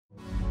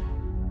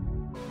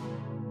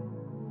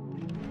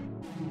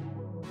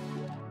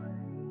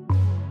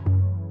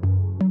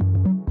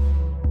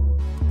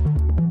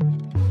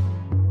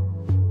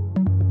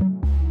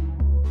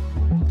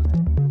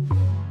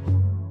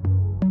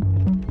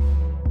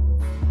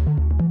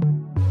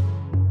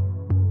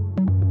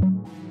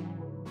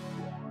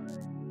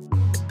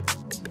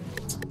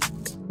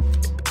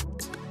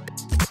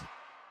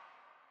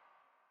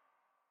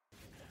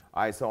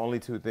All right, so only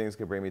two things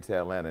could bring me to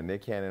Atlanta: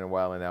 Nick Cannon and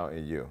Wildin' Out,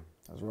 and you.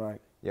 That's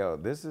right. Yo,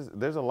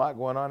 there's a lot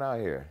going on out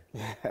here.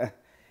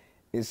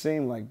 It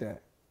seemed like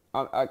that.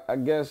 I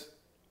guess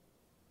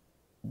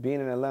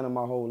being in Atlanta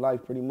my whole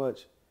life, pretty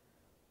much,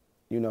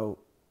 you know,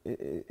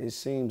 it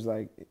seems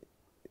like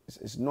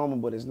it's normal,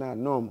 but it's not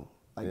normal.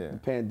 Like the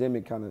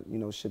pandemic kind of, you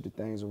know, shifted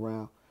things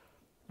around.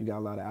 You got a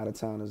lot of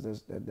out-of-towners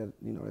that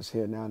you know, that's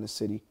here now in the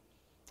city.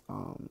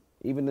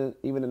 Even the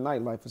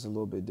nightlife is a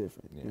little bit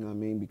different. Yeah. You know what I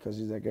mean? Because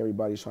it's like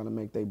everybody's trying to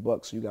make their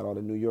bucks. So you got all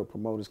the New York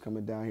promoters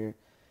coming down here,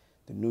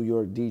 the New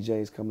York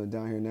DJs coming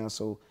down here now.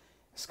 So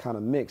it's kind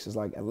of mixed. It's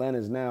like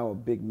Atlanta's now a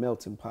big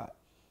melting pot,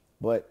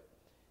 but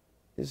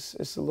it's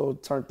a little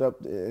turned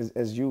up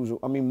as usual.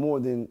 I mean, more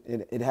than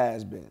it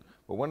has been.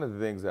 But one of the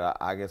things that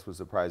I guess was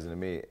surprising to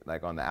me,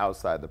 like on the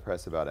outside, the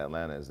press about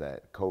Atlanta is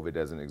that COVID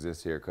doesn't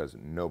exist here because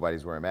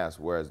nobody's wearing masks.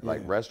 Whereas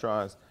like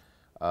restaurants,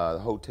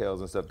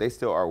 hotels and stuff, they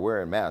still are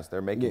wearing masks.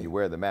 They're making you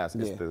wear the mask.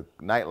 It's the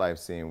nightlife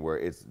scene where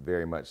it's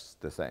very much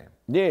the same.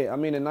 Yeah, I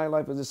mean, the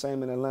nightlife is the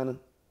same in Atlanta.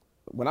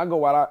 When I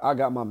go out, I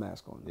got my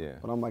mask on. Yeah.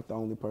 But I'm like the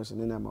only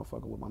person in that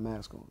motherfucker with my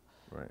mask on.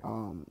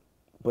 Right.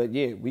 But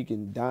yeah, we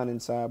can dine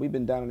inside. We've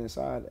been dining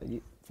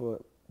inside for,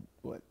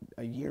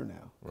 a year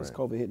now. Because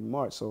COVID hit in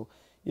March. So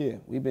yeah,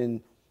 we've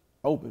been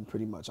open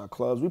pretty much. Our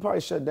clubs, we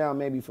probably shut down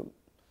maybe for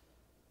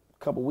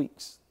a couple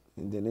weeks.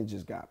 And then it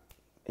just got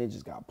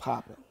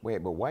popping. Wait,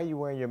 but why are you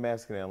wearing your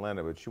mask in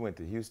Atlanta, but you went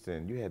to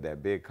Houston? You had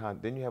that big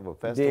didn't you have a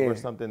festival or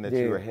something that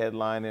you were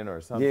headlining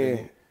or something?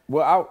 Yeah.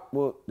 Well,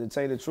 to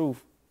tell you the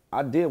truth,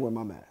 I did wear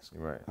my mask.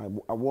 Right.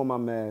 I wore my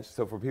mask.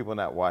 So for people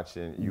not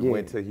watching, you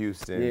went to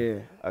Houston. Yeah.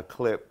 A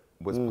clip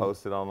was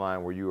posted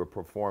online where you were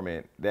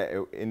performing that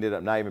it ended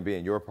up not even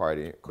being your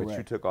party, but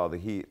you took all the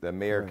heat. The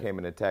mayor came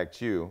and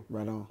attacked you.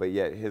 Right on. But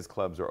yet his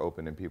clubs are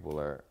open and people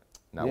are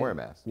not wearing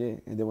masks. Yeah,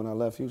 and then when I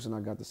left Houston,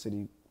 I got the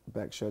city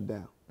back shut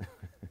down.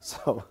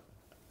 So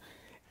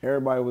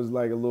everybody was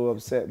like a little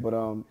upset. But,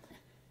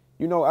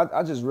 you know,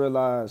 I just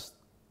realized,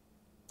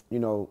 you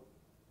know,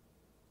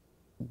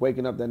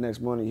 waking up that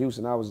next morning in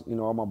Houston, I was, you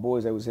know, all my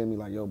boys, they was hitting me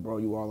like, yo, bro,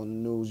 you all on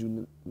the news,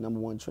 you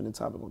 #1 trending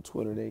topic on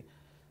Twitter.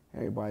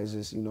 Everybody's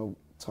just, you know,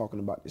 talking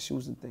about the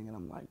Houston thing. And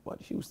I'm like,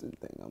 what Houston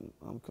thing?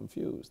 I'm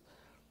confused.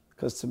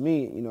 Because to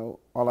me, you know,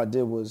 all I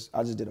did was,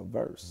 I just did a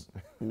verse.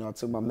 You know, I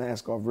took my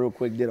mask off real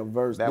quick, did a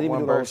verse. That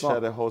one verse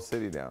shut the whole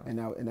city down.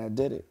 And I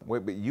did it.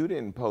 Wait, but you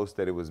didn't post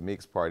that it was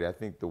Meek's party. I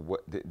think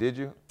did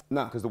you?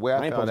 Nah. Because the way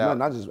I found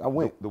out, I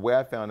went. The way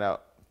I found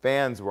out,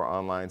 fans were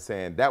online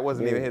saying that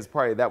wasn't even his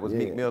party. That was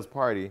Meek Mill's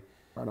party.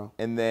 Right on.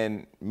 And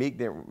then Meek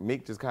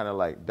just kind of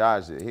like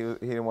dodged it. He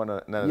didn't want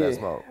none of that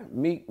smoke.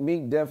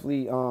 Meek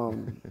definitely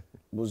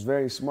was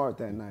very smart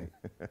that night,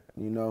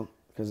 you know,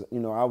 because, you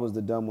know, I was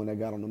the dumb one that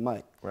got on the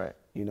mic. Right.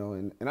 You know,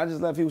 and I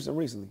just left Houston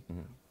recently.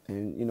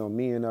 And, you know,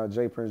 me and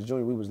Jay Prince Jr.,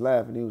 we was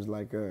laughing. He was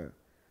like,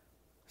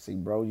 see,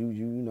 bro, you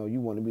know, you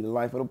want to be the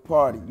life of the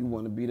party. You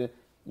want to be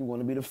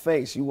the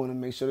face. You want to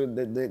make sure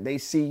that they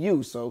see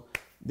you. So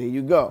there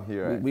you go.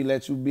 Right. We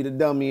let you be the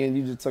dummy and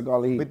you just took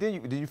all the heat. But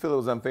did you feel it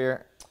was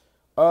unfair?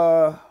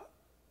 I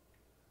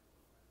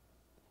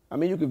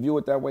mean, you could view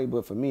it that way,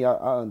 but for me, I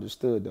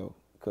understood though,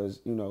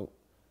 because, you know,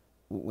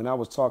 when I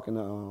was talking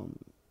to,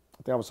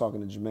 I think I was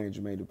talking to Jermaine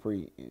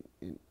Dupri,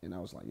 and I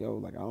was like, yo,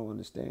 like, I don't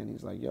understand.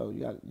 He's like, yo,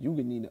 you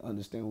need to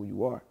understand who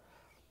you are.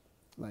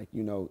 Like,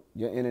 you know,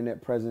 your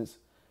internet presence,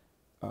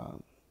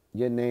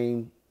 your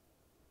name,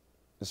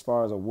 as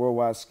far as a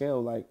worldwide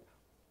scale, like,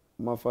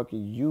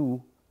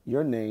 motherfucking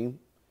your name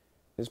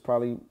is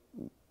probably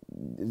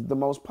the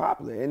most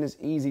popular, and it's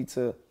easy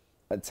to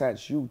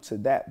attach you to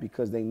that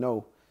because they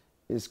know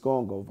it's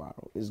going to go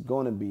viral. It's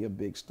going to be a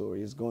big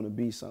story. It's going to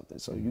be something.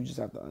 So you just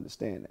have to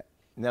understand that.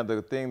 Now,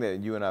 the thing that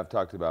you and I have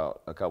talked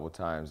about a couple of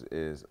times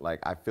is, like,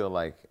 I feel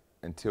like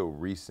until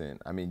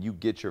recent, I mean, you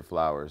get your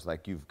flowers.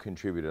 Like, you've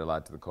contributed a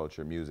lot to the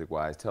culture,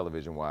 music-wise,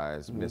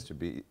 television-wise, Mr.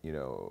 B, you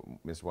know,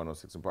 Mr.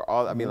 106 and Park,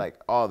 I mean, like,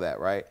 all that,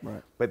 right?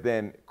 Right. But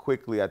then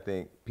quickly, I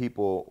think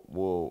people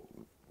will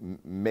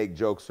make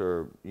jokes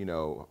or, you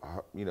know,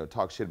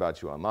 talk shit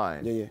about you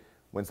online. Yeah.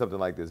 When something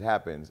like this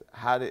happens.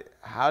 How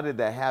did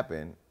that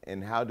happen,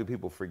 and how do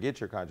people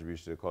forget your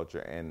contribution to the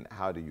culture, and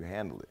how do you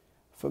handle it?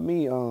 For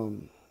me,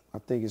 I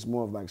think it's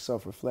more of like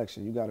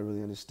self-reflection. You got to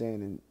really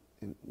understand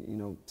and you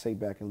know, take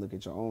back and look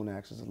at your own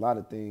actions. A lot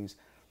of things,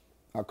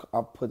 I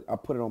put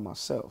it on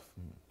myself.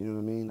 You know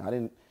what I mean? I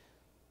didn't,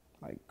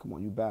 like, come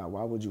on, you Bow.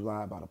 Why would you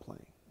lie about a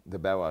plane? The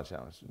Bow Wow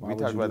Challenge. We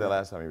talked about that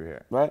last time you were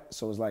here. Right?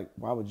 So it's like,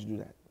 why would you do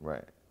that?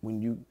 Right.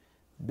 When you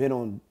been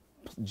on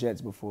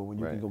jets before, when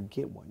you can go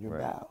get one, you're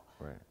Bow.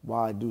 Right.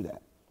 Why do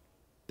that?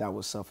 That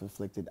was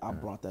self-inflicted. I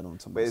brought that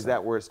onto myself. But is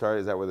that where it started?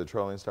 Is that where the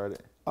trolling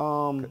started?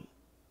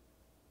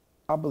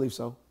 I believe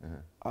so.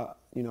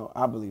 You know,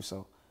 I believe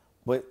so.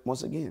 But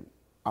once again,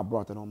 I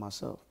brought that on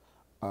myself.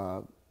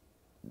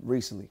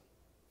 Recently,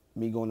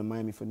 me going to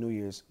Miami for New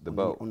Year's. The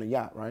boat. On the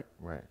yacht, right?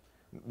 Right.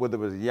 Well, there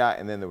was a yacht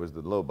and then there was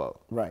the little boat.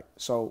 Right.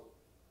 So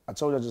I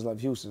told you I just left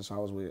Houston, so I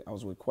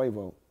was with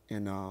Quavo,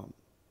 and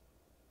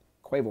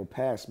Quavo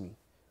passed me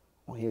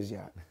on his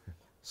yacht.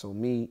 So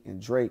me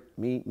and Drake,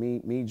 me,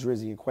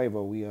 Drizzy and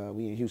Quavo, we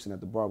in Houston at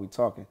the bar, we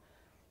talking.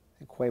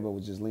 And Quavo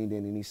was just leaned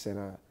in and he said,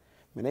 man,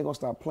 they gonna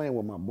stop playing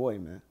with my boy,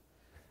 man.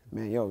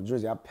 Man, yo,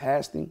 Drizzy, I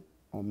passed him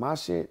on my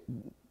shit.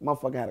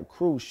 Motherfucker had a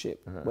cruise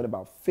ship with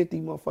about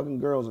 50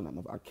 motherfucking girls in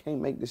them. I can't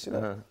make this shit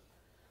up.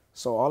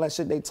 So all that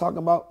shit they talking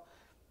about,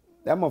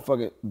 that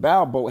motherfucking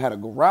bow boat had a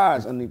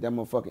garage underneath that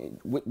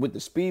motherfucking, with the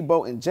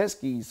speedboat and jet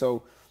skis.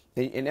 So,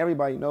 and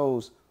everybody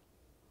knows,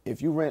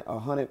 if you rent a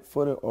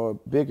 100-footer or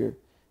bigger,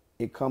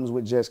 it comes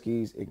with jet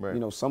skis. You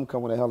know, some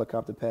come with a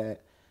helicopter pad,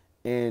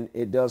 and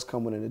it does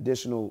come with an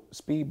additional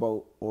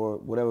speedboat or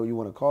whatever you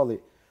want to call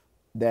it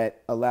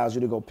that allows you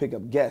to go pick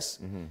up guests.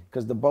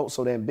 Because the boat's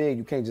so damn big,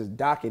 you can't just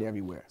dock it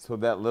everywhere. So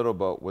that little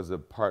boat was a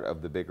part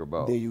of the bigger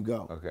boat. There you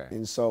go. Okay.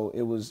 And so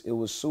it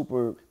was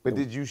super. But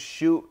did you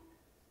shoot?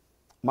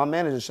 My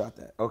manager shot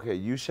that. Okay,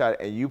 you shot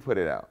it and you put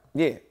it out.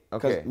 Yeah.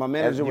 Okay. My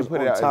manager was you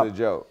put on it out top. as a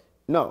joke.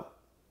 No,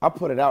 I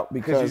put it out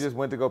because you just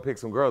went to go pick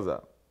some girls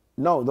up.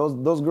 No,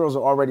 those girls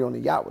are already on the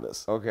yacht with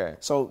us. Okay.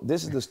 So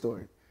this is the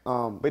story.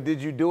 But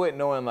did you do it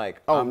knowing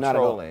like, Oh, I'm not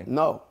trolling? at all.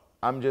 No.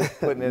 I'm just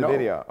putting in a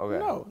video. Okay.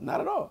 No,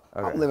 not at all.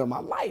 Okay. I'm living my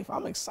life.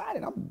 I'm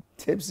excited. I'm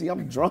tipsy.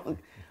 I'm drunk.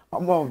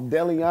 I'm on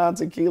Deleon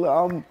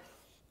tequila.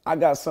 I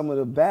got some of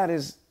the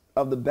baddest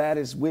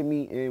with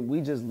me, and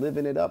we just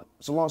living it up.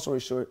 So long story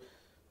short,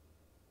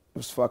 it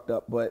was fucked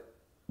up, but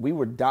we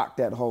were docked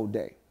that whole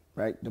day,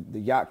 right? The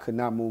yacht could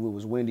not move. It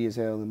was windy as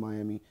hell in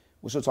Miami.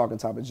 We're still talking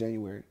top of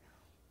January.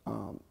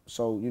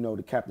 So, you know,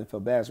 the captain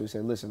felt bad, so we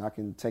said, listen, I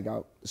can take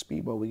out the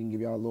speedboat. We can give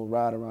y'all a little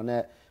ride around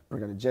that.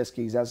 Bring out the jet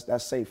skis.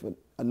 That's safe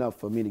enough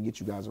for me to get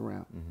you guys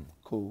around.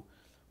 Cool.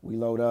 We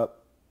load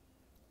up.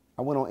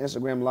 I went on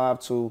Instagram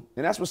Live too,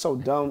 and that's what's so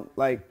dumb.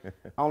 Like,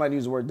 I don't like to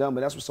use the word dumb,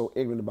 but that's what's so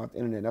ignorant about the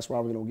internet. That's why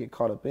we don't get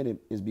caught up in it,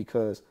 is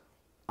because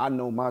I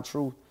know my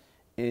truth,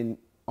 and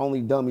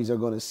only dummies are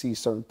going to see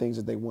certain things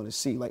that they want to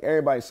see. Like,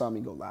 everybody saw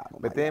me go live.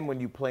 But then when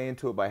you play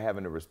into it by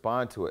having to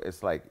respond to it,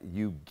 it's like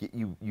you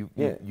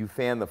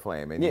fan the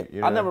flame. And yeah,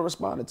 you know? I never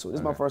responded to it. This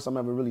is my first time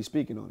ever really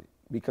speaking on it,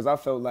 because I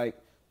felt like,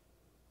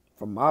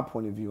 from my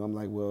point of view, I'm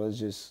like, well, it's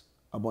just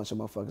a bunch of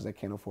motherfuckers that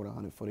can't afford a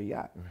 100-footer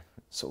yacht.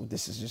 So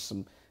this is just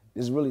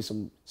really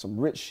some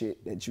rich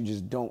shit that you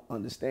just don't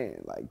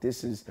understand. Like,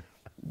 this is,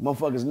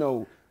 motherfuckers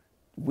know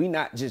we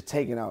not just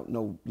taking out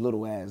no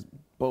little ass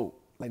boat.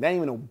 Like, that ain't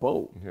even no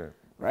boat,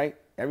 right?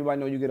 Everybody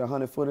know you get a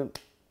 100-footer,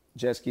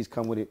 jet skis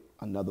come with it,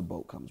 another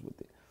boat comes with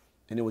it.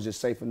 And it was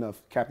just safe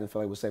enough, Captain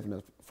felt like it was safe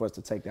enough for us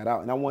to take that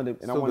out. And I wanted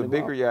to, So the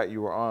bigger yacht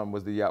you were on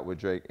was the yacht with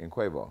Drake and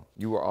Quavo?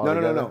 You were all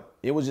together? No.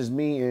 It was just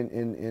me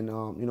and you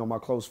know, my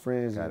close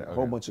friends and a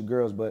whole bunch of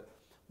girls. But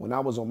when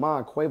I was on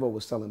mine, Quavo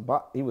was selling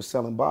by. He was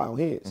selling by on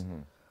his.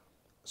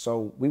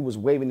 So we was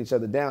waving each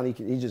other down.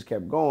 He just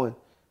kept going.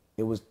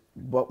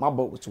 But my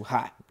boat was too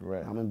hot.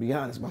 Right. I'm gonna be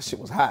honest, my shit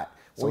was hot.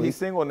 So well, he's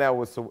single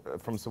now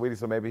from Saweetie,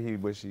 so maybe he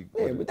wish he.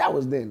 Yeah, but that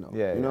was then though.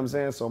 Yeah, you know what I'm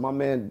saying? So my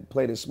man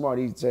played it smart.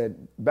 He said,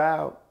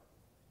 bow,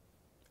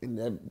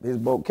 and his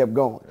boat kept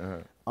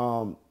going.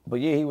 But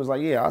yeah, he was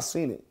like, yeah, I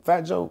seen it.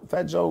 Fat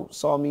Joe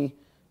saw me.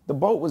 The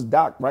boat was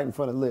docked right in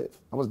front of Liv.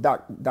 I was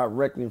docked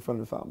directly in front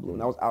of the Fountain Blue,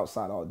 and I was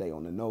outside all day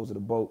on the nose of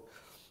the boat.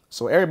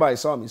 So everybody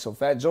saw me. So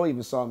Fat Joe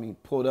even saw me,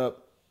 pulled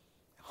up,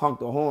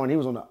 honked the horn. He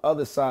was on the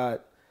other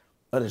side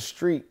of the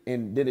street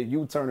and did a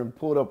U-turn and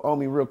pulled up on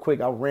me real quick.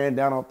 I ran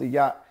down off the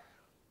yacht,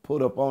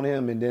 pulled up on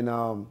him, and then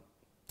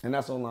and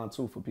that's online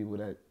too for people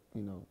that,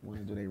 you know, want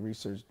to do their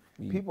research.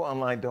 People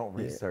online don't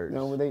research.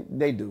 No,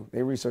 they do.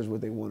 They research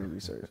what they want to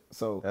research.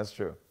 So that's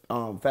true.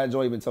 Fat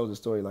Joe even told the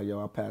story like,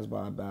 yo, I passed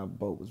by a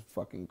boat, was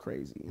fucking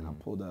crazy, and I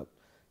pulled up,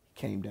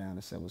 came down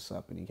and said what's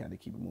up, and he had to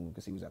keep it moving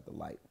because he was at the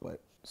light. But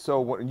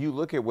so when you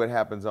look at what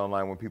happens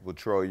online when people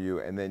troll you,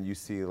 and then you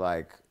see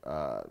like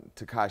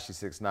Tekashi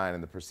 6ix9ine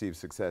and the perceived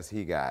success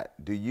he got,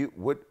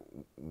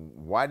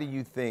 why do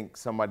you think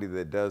somebody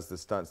that does the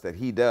stunts that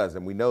he does,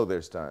 and we know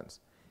they're stunts,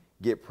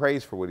 get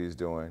praised for what he's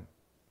doing,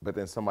 but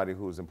then somebody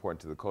who's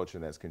important to the culture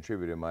and that's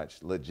contributed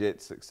much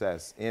legit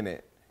success in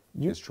it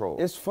is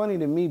trolled? It's funny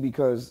to me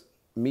because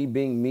me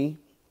being me,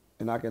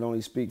 and I can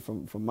only speak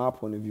from my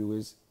point of view,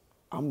 is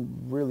I'm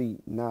really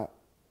not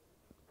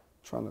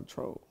trying to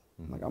troll.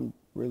 Like, I'm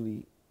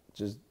really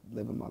just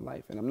living my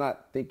life, and I'm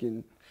not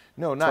thinking.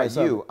 No, not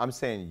you. I'm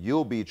saying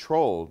you'll be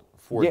trolled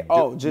for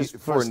just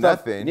for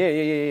nothing.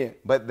 Yeah.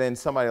 But then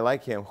somebody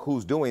like him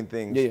who's doing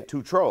things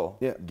to troll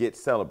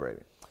gets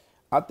celebrated.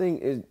 I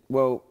think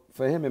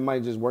for him, it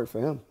might just work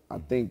for him. I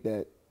think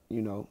that,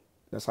 you know,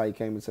 that's how he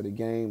came into the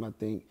game. I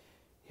think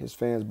his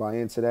fans buy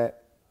into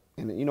that.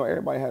 And, you know,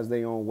 everybody has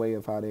their own way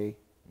of how they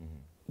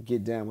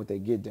get down what they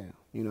get down.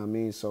 You know what I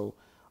mean? So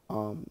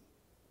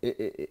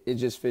it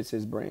just fits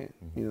his brand.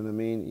 You know what I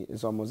mean?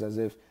 It's almost as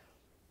if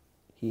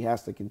he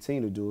has to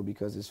continue to do it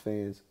because his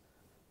fans,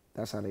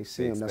 that's how they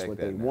see him. That's what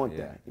they want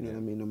that. You know what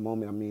I mean? The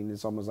moment, I mean,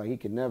 it's almost like he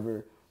can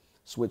never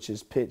switch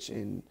his pitch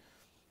and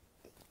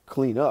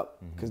clean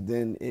up because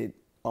then it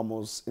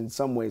almost in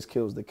some ways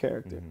kills the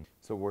character.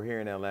 So So we're here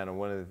in Atlanta.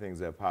 One of the things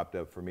that popped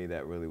up for me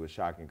that really was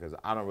shocking, because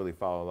I don't really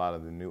follow a lot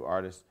of the new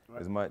artists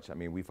as much. I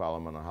mean, we follow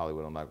them on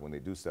Hollywood Unlocked when they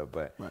do stuff,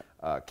 but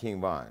King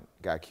Von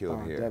got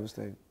killed here.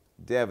 Devastating.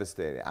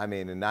 Devastated. I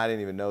mean, and I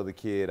didn't even know the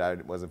kid. I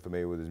wasn't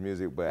familiar with his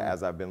music, but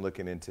as I've been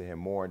looking into him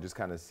more and just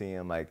kind of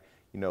seeing, like,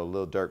 you know,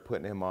 Lil Durk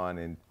putting him on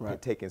and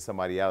taking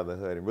somebody out of the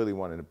hood and really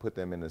wanting to put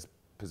them in this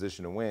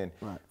position to win,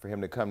 for him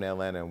to come to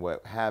Atlanta and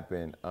what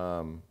happened,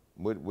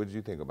 what did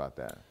you think about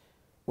that?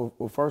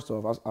 Well, first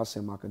off, I'll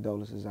send my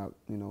condolences out,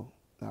 you know,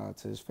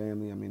 to his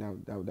family. I mean,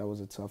 that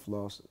was a tough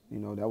loss. You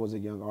know, that was a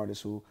young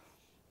artist who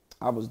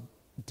I was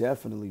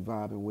definitely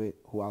vibing with,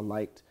 who I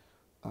liked,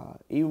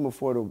 even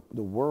before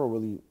the world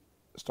really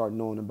started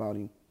knowing about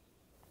him.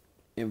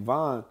 And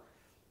Von,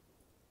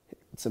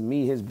 to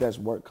me, his best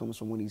work comes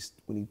from when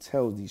he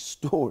tells these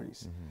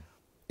stories,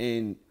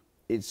 and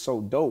it's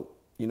so dope,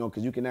 you know,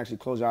 because you can actually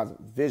close your eyes and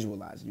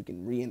visualize it. You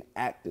can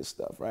reenact this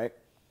stuff, right?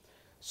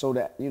 So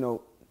that, you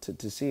know,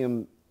 to see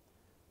him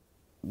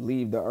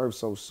leave the earth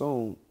so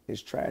soon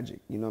is tragic,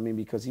 you know what I mean?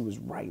 Because he was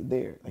right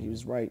there. Like, he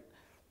was right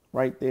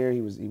there. He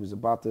was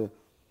about to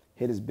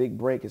hit his big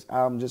break. His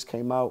album just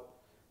came out,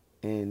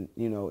 and,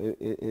 you know,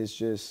 it's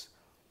just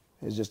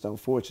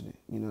unfortunate,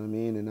 you know what I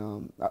mean?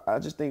 And I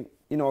just think,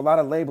 you know, a lot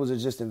of labels are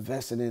just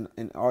investing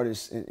in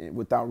artists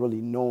without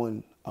really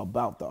knowing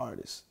about the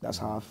artists. That's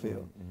how I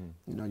feel.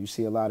 You know, you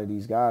see a lot of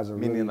these guys are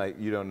Meaning, really, like,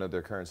 you don't know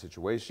their current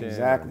situation?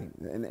 Exactly.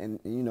 And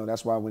you know,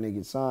 that's why when they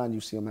get signed,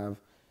 you see them have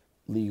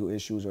legal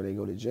issues or they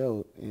go to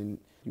jail, and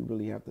you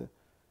really have to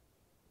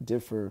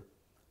differ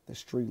the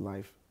street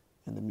life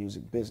and the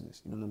music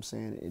business. You know what I'm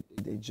saying?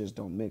 They just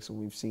don't mix, and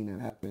we've seen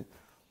that happen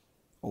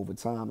over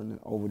time and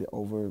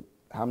over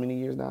how many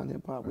years now in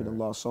hip hop? We done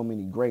lost so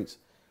many greats,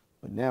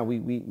 but now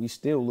we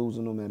still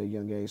losing them at a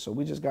young age. So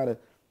we just gotta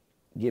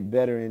get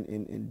better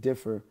and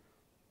differ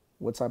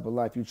what type of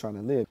life you trying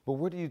to live. But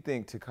where do you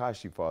think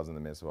Tekashi falls in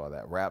the midst of all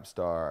that? Rap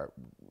star,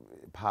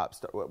 pop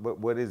star,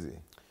 what is he?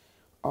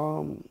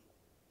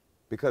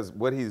 Because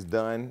what he's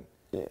done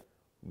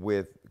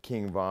with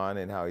King Von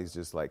and how he's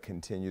just like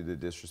continued the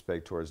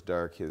disrespect towards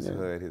Durk, his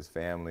hood, his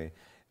family,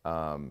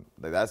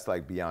 that's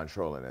like beyond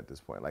trolling at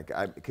this point. Like,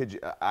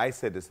 I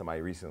said to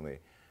somebody recently,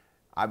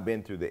 I've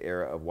been through the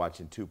era of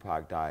watching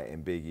Tupac die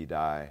and Biggie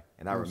die,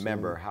 and I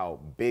remember how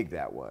big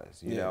that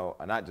was, you know,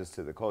 not just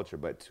to the culture,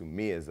 but to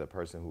me as a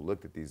person who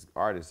looked at these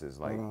artists as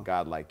like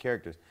godlike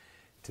characters.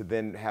 To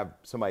then have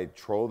somebody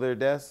troll their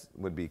deaths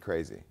would be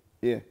crazy.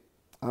 Yeah,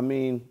 I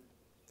mean,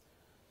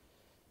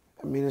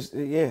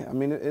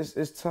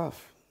 it's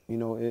tough. You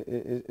know,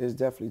 it's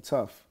definitely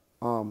tough.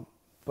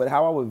 But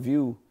how I would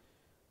view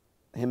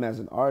him as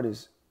an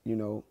artist, you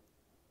know,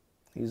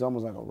 he's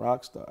almost like a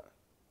rock star.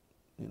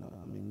 You know,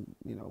 I mean,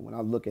 you know, when I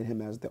look at him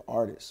as the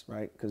artist,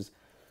 right? Because,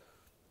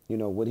 you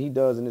know, what he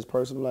does in his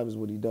personal life is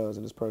what he does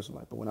in his personal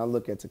life. But when I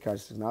look at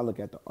Tekashi, and I look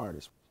at the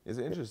artist. It's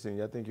interesting.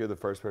 I think you're the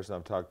first person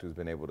I've talked to who's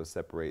been able to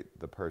separate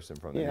the person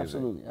from the music.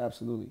 Absolutely,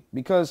 absolutely.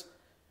 Because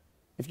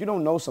if you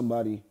don't know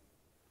somebody,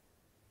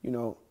 you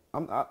know,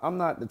 I'm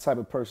not the type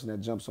of person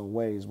that jumps on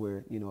waves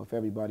where, you know, if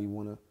everybody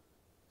want to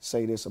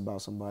say this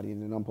about somebody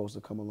and then I'm supposed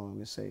to come along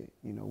and say it.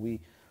 You know, we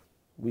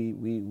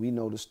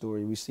know the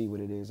story. We see what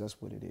it is. That's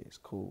what it is.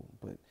 Cool.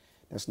 But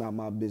that's not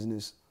my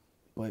business.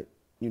 But,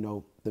 you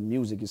know, the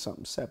music is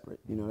something separate.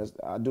 You know,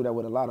 I do that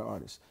with a lot of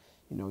artists.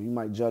 You know, you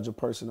might judge a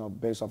person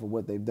based off of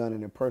what they've done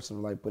in their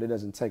personal life, but it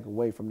doesn't take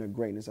away from their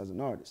greatness as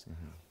an artist.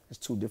 It's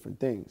two different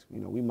things.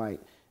 You know, we might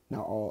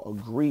not all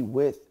agree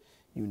with,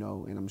 you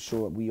know, and I'm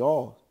sure we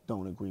all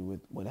don't agree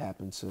with what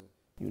happened to,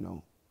 you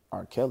know,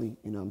 R. Kelly,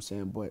 you know what I'm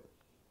saying? But,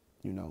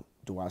 you know,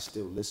 do I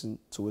still listen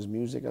to his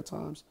music at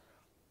times?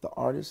 The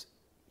artist?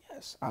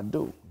 Yes, I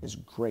do. It's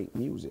great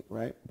music,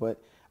 right?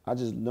 But I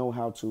just know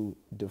how to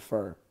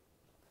defer.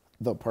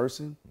 The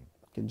person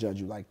can judge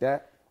you like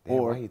that.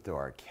 Damn, why you throw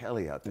R.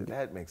 Kelly out there?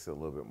 That makes it a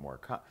little bit more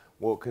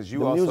well, because you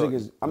the also... music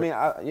is, I mean,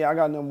 I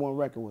got #1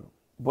 record with him.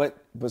 But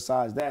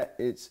besides that,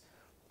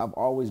 I've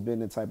always been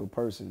the type of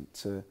person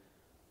to,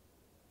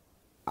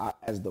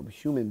 as the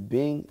human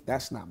being,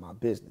 that's not my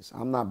business.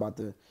 I'm not about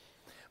to...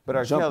 But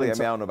R. Kelly, I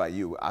mean, I don't know about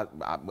you.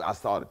 I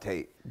saw the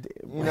tape.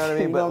 You know what I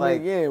mean? But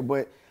like... Yeah,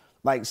 but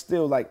like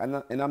still, like,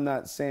 I'm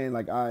not saying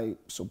like I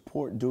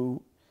support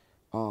dude,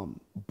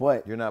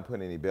 but... You're not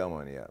putting any bail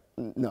money up?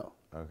 No,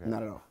 okay.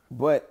 Not at all.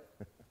 But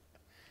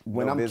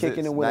when I'm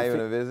kicking it with not even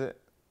a visit?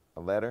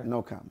 A letter?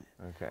 No comment.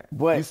 Okay.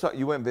 But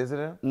you went and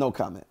visited him? No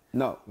comment.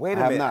 No. Wait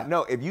a minute. Not.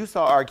 No, if you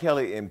saw R.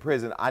 Kelly in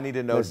prison, I need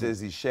to know, does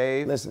he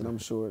shave? Listen, I'm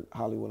sure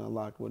Hollywood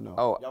Unlocked would know.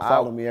 Oh, y'all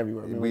follow me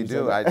everywhere. We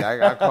do.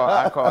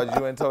 I called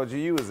you and told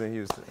you was in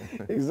Houston.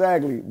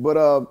 Exactly.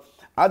 But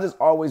I just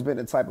always been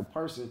the type of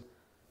person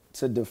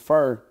to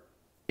defer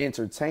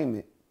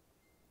entertainment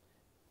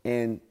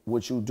and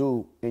what you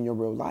do in your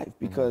real life,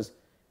 because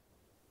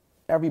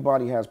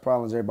everybody has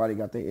problems. Everybody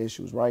got their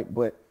issues, right?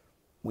 But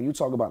when you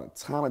talk about a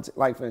talented,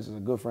 like for instance, a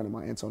good friend of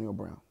mine, Antonio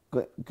Brown,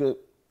 good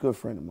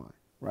friend of mine,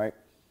 right?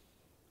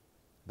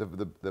 The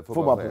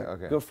football player.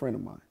 Okay. Good friend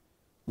of mine,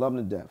 love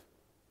him to death.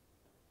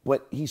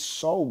 But he's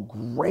so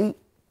great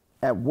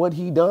at what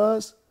he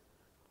does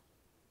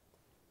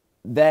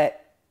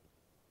that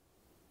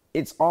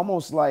it's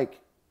almost like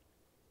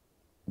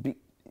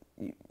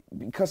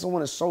because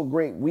someone is so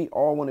great, we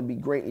all want to be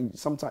great, and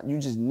sometimes you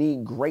just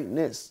need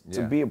greatness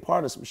to be a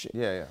part of some shit.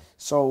 Yeah.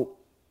 So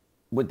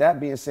with that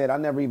being said, I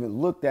never even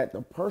looked at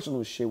the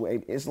personal shit.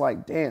 It's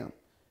like, damn,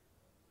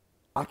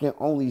 I can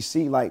only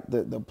see like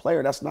the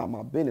player. That's not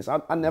my business.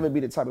 I never be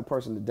the type of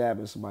person to dab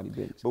in somebody's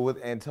business. But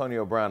with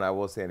Antonio Brown, I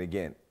will say, and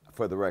again,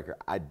 for the record,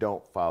 I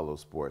don't follow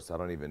sports. I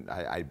don't even.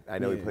 I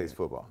know he plays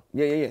football.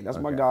 Yeah. That's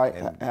my guy.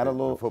 And had a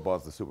little.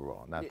 Football's the Super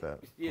Bowl, not the.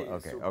 Yeah,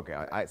 Okay.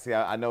 I see.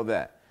 I know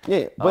that.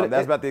 Yeah, but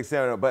that's about the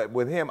extent of it. But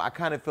with him, I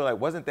kind of feel like,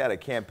 wasn't that a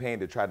campaign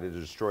to try to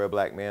destroy a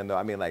black man, though?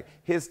 I mean, like,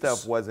 his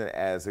stuff wasn't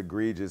as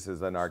egregious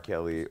as an R.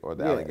 Kelly or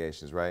the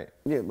allegations, right?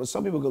 Yeah, but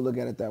some people could look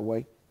at it that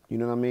way. You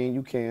know what I mean?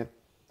 You can.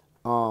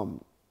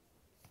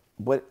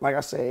 But like I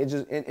said, it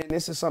just and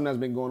this is something that's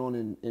been going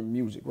on in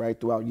music, right,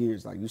 throughout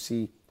years. Like, you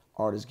see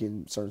artists get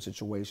in certain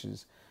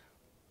situations,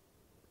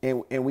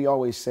 and we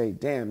always say,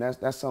 damn,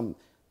 that's something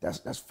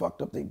that's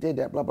fucked up. They did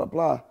that, blah, blah,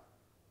 blah.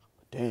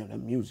 Damn, that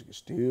music is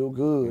still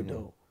good,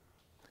 though.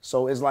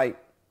 So it's like,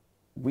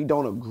 we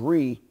don't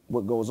agree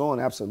what goes on,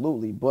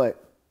 absolutely,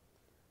 but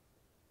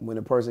when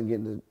a person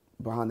getting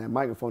behind that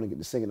microphone and get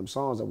to singing them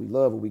songs that we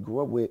love, what we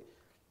grew up with,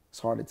 it's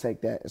hard to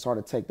take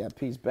that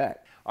piece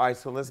back. All right,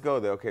 so let's go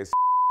there. Okay,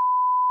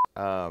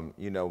 so,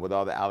 you know, with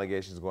all the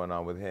allegations going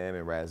on with him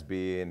and Raz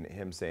B and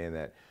him saying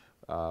that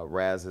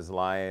Raz is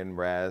lying,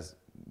 Raz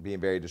being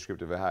very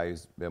descriptive of how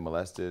he's been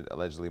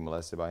allegedly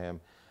molested by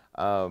him.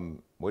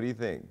 What do you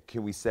think?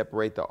 Can we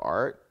separate the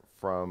art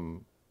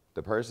from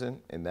the person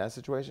in that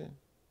situation?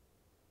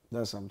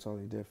 That's something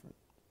totally different.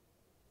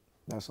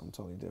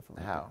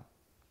 How?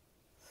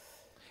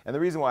 And the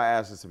reason why I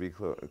asked is to be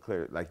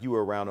clear, like, you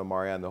were around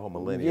Omarion, the whole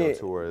Millennial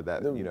tour,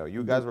 that, you know,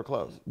 you guys were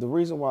close. The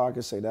reason why I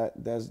could say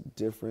that's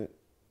different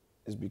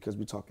is because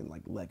we're talking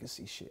like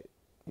legacy shit.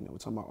 You know, we're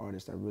talking about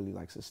artists that really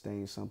like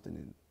sustain something,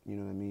 and, you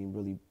know what I mean,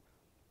 really,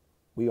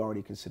 we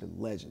already consider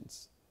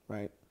legends,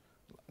 right?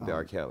 The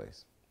R.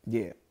 Kellys.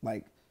 Yeah,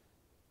 like,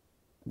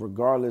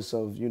 regardless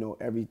of, you know,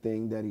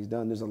 everything that he's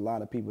done, there's a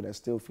lot of people that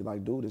still feel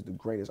like, dude is the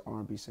greatest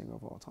R&B singer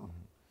of all time.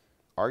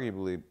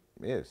 Arguably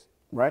is.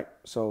 Right?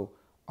 So,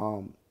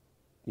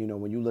 you know,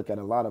 when you look at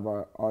a lot of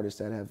our artists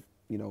that have,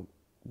 you know,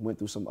 went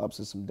through some ups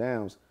and some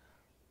downs,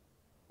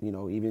 you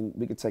know, even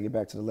we could take it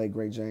back to the late,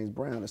 great James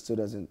Brown. It still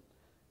doesn't,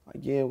 like,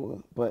 yeah,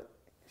 well, but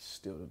it's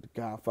still the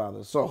godfather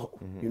of soul.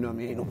 You know what I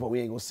mean? But we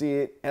ain't gonna see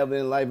it ever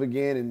in life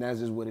again, and that's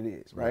just what it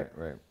is, right?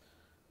 Right.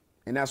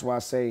 And that's why I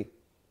say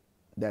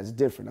that's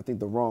different. I think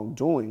the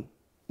wrongdoing,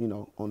 you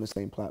know, on the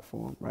same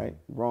platform, right?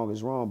 Wrong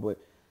is wrong, but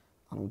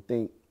I don't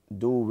think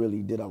dude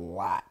really did a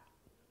lot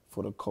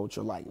for the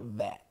culture like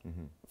that,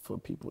 for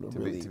people to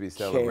really be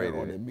celebrated.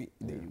 Care or to be,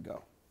 there you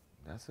go.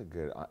 That's a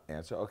good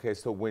answer. Okay,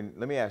 so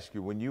let me ask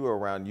you, when you were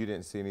around, you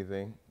didn't see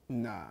anything?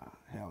 Nah,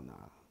 hell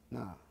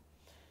nah.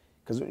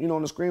 Because, you know,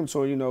 on the Scream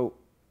tour, you know,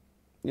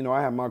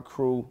 I had my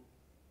crew,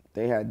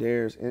 they had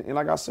theirs. And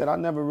like I said, I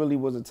never really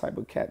was the type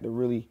of cat to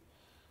really,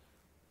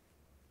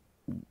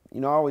 you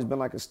know, I always been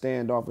like a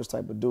standoffish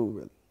type of dude,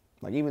 really.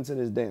 Like, even to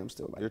this day, I'm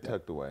still like You're that.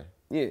 tucked away.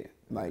 Yeah,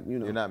 like, you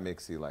know. You're not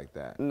mixy like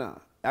that. Nah.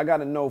 I got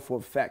to know for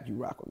a fact you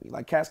rock with me.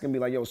 Like, cats can be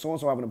like, yo,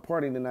 so-and-so having a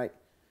party tonight.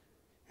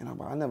 And I'm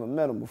like, I never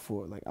met him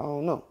before. Like, I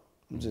don't know.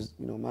 I'm just,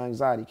 you know, my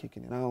anxiety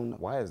kicking in. I don't know.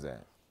 Why is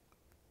that?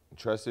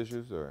 Trust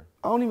issues or?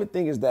 I don't even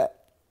think it's that.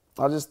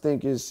 I just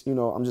think it's, you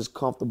know, I'm just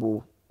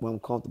comfortable what I'm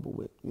comfortable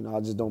with. You know,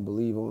 I just don't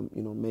believe on,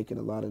 you know, making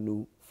a lot of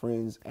new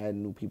friends,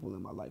 adding new people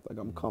in my life. Like,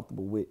 I'm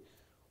comfortable with,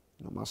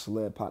 you know, my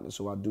celeb partners,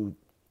 who I do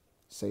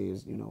say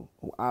is, you know,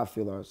 who I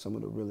feel are some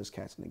of the realest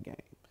cats in the game,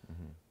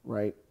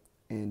 right?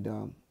 And,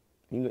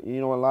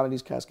 you know, a lot of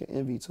these cats can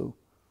envy too.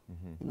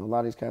 You know, a lot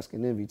of these cats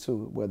can envy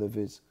too, whether if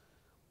it's,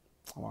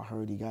 oh, I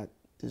heard he got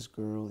this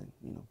girl, and,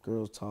 you know,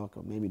 girls talk,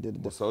 or maybe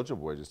did. Well, Soulja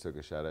Boy just took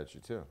a shot at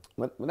you too.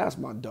 But that's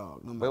my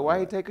dog. No, but why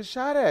he take a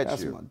shot at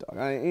that's you? That's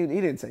my dog.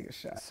 He didn't take a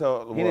shot.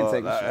 So he didn't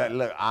take a shot.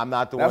 Look, I'm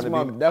not the that's one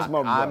to my, be. That's my.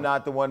 I'm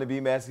not the one to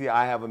be messy.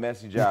 I have a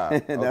messy job.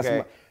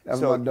 Okay.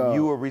 that's my dog.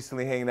 You were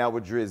recently hanging out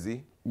with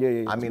Drizzy.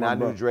 Yeah. I mean, I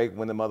knew Drake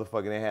when the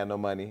motherfucker didn't have no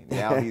money.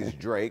 Now he's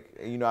Drake.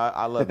 You know,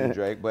 I love you,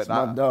 Drake, but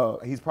my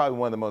dog. He's probably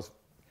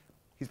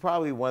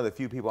one of the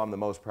few people I'm the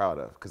most proud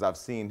of, because I've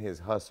seen his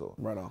hustle.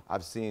 Right on.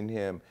 I've seen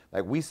him,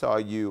 like, I saw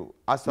you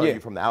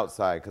from the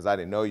outside because I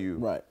didn't know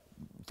you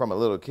from a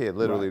little kid,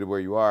 literally, to where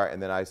you are.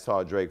 And then I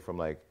saw Drake from,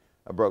 like,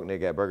 a broke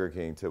nigga at Burger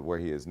King to where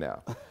he is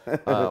now.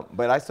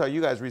 But I saw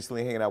you guys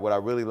recently hanging out. What I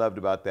really loved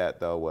about that,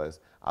 though, was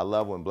I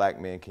love when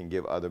black men can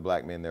give other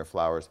black men their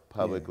flowers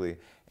publicly. Yeah.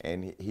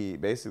 And he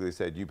basically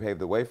said, you paved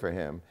the way for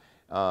him.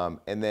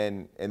 And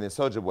then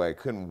Soulja Boy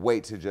couldn't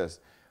wait to just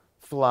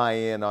fly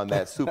in on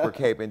that super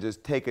cape and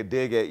just take a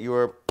dig at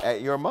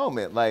your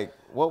moment. Like,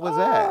 what was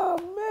that?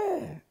 Oh,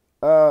 man.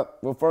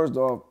 Well, first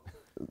off,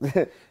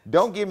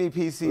 don't give me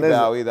PC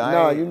Val either.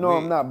 No, you know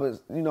I'm not, but,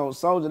 you know,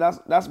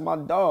 Soulja, that's my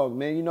dog,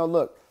 man. You know,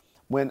 look,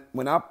 when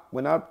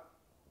I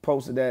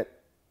posted that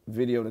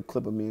video, the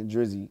clip of me and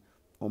Drizzy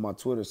on my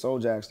Twitter,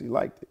 Soulja actually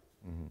liked it.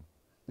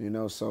 you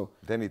know. So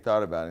Then he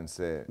thought about it and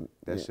said,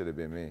 that should have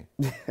been me.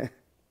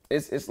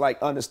 it's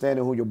like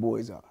understanding who your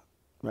boys are,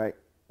 right?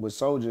 With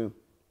Soulja,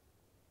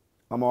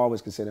 I'm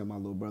always considered my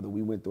little brother.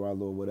 We went through our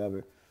little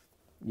whatever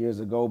years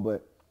ago,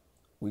 but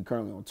we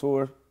currently on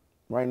tour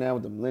right now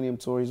with the Millennium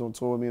Tour. He's on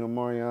tour with me and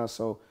Omarion.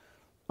 So,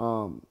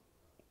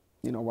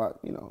 you know what?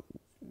 You know,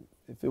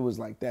 if it was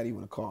like that, he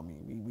would have called me.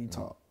 We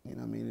talk. You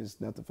know what I mean? It's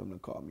nothing for him to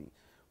call me,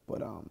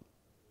 but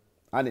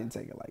I didn't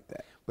take it like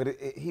that. But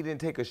he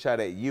didn't take a shot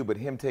at you, but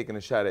him taking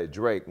a shot at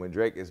Drake when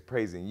Drake is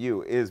praising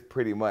you is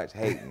pretty much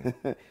hating.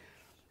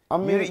 I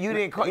mean, you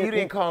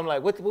didn't call him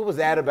like, what was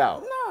that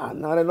about? Nah,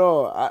 not at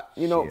all.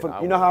 You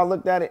know how I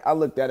looked at it? I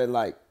looked at it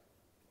like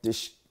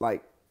this,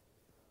 like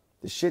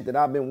the shit that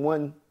I've been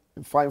wanting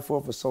and fighting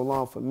for so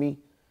long for me,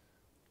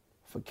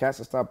 for cats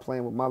to start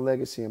playing with my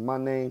legacy and my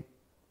name,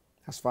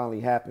 has finally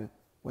happened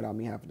without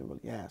me having to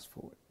really ask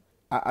for it.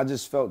 I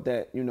just felt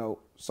that, you know,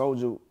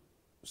 Soulja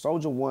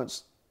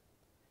wants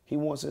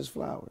his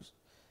flowers.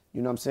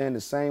 You know what I'm saying?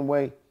 The same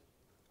way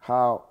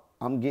how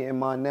I'm getting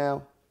mine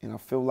now, and I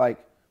feel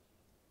like,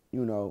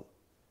 you know,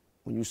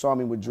 when you saw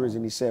me with Drizzy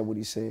and he said what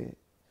he said,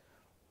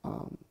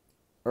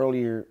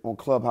 earlier on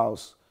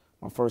Clubhouse,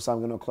 my first time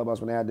going on Clubhouse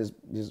when they had this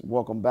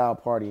welcome bow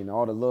party and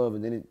all the love,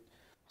 and then it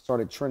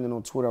started trending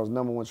on Twitter. I was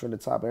 #1 trending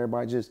top.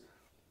 Everybody just,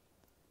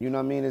 you know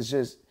what I mean? It's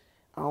just,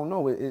 I don't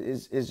know.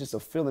 It's just a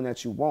feeling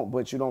that you want,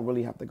 but you don't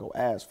really have to go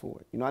ask for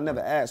it. You know, I never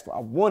asked for it.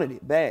 I wanted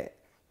it bad.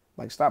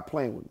 Like, stop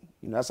playing with me.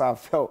 You know, that's how I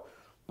felt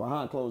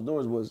behind closed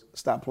doors, was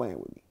stop playing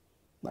with me.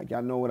 Like,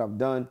 y'all know what I've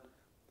done.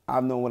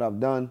 I've known what I've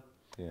done.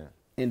 Yeah.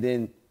 And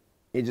then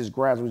it just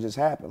gradually just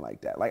happened like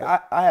that. Like,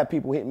 I had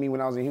people hit me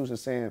when I was in Houston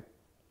saying,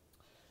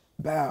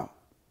 Bow,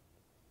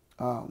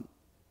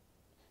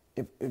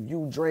 if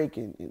you, Drake,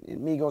 and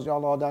Migos,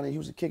 y'all all down in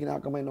Houston kicking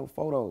out, come ain't no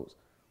photos.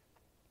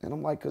 And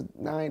I'm like, 'cause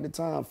now ain't the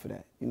time for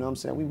that. You know what I'm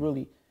saying? We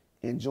really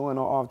enjoying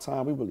our off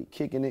time. We really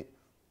kicking it.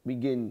 We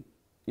getting,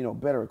 you know,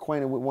 better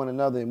acquainted with one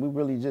another. And we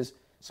really just,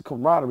 it's a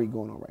camaraderie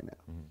going on right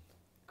now.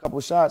 Couple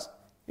of shots,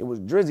 it was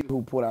Drizzy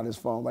who pulled out his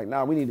phone. Like,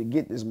 nah, we need to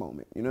get this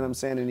moment. You know what I'm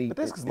saying? And but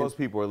that's because most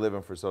people are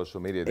living for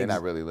social media. They're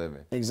not really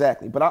living.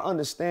 Exactly. But I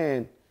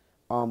understand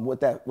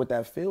what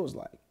that feels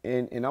like.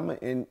 And you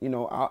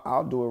know,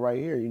 I'll do it right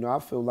here. You know, I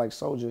feel like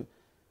Soulja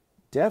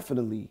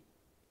definitely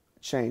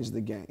changed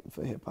the game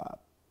for hip hop.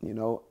 You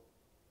know,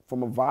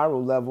 from a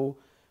viral level,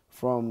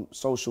 from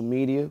social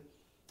media,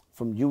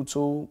 from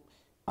YouTube.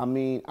 I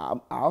mean,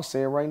 I'll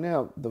say it right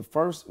now. The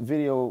first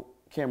video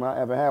camera I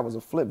ever had was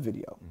a flip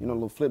video. You know,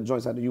 little flip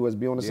joints had the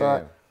USB on the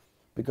side.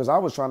 Because I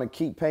was trying to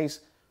keep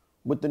pace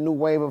with the new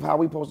wave of how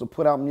we supposed to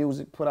put out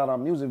our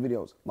music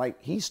videos.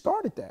 Like, he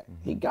started that.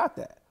 He got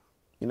that.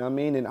 You know what I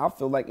mean? And I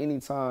feel like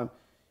anytime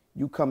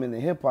you come into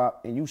hip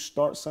hop and you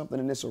start something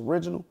and it's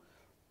original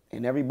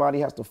and everybody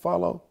has to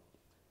follow,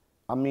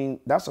 I mean,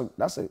 that's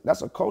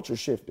a culture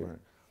shifter. Right.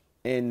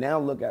 And now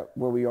look at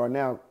where we are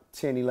now,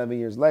 10, 11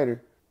 years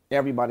later.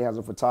 Everybody has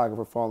a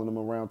photographer following them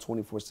around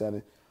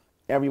 24/7.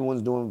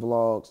 Everyone's doing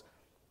vlogs.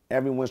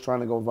 Everyone's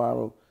trying to go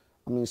viral.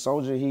 I mean,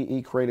 Soulja,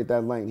 he created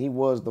that lane. He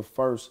was the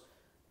first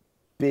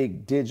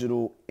big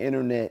digital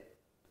internet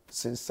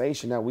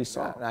sensation that we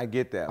saw. I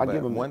get that.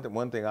 But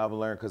one thing I've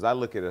learned, because I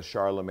look at a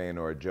Charlemagne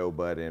or a Joe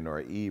Budden or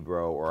an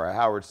Ebro or a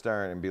Howard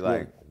Stern and be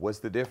like, what's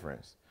the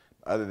difference?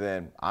 Other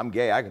than I'm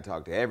gay, I can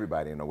talk to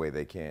everybody in a way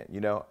they can't.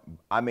 You know,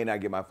 I may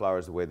not get my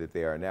flowers the way that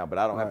they are now, but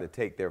I don't have to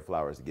take their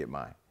flowers to get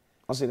mine.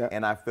 I see that.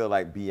 And I feel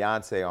like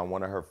Beyonce on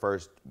one of her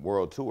first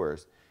world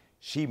tours,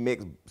 she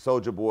mixed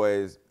Soulja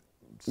Boy's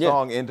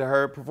song into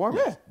her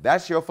performance. Yeah.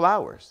 That's your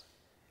flowers.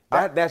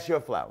 That's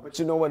your flowers. But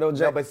you know what, though,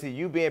 Jay? No, but see,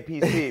 you being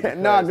PC.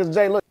 Nah, because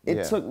Jay, look,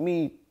 it took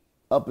me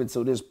up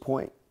until this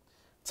point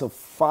to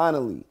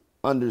finally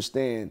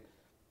understand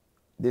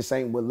this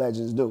ain't what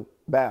legends do.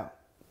 Bow.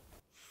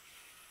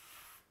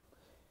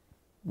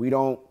 We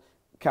don't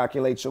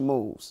calculate your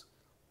moves.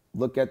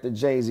 Look at the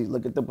Jay-Z,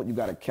 look at you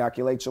gotta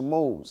calculate your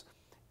moves.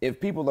 If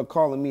people are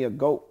calling me a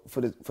GOAT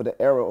for the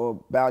era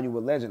or value a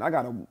legend, I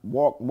gotta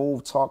walk,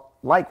 move, talk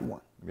like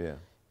one. Yeah.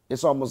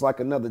 It's almost like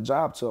another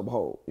job to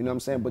uphold. You know what I'm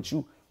saying? But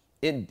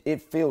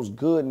it feels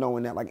good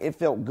knowing that. Like, it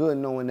felt good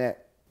knowing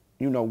that,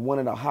 you know, one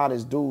of the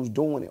hottest dudes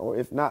doing it, or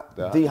if not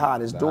the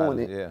hottest doing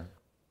it,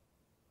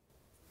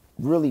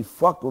 really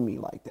fucked with me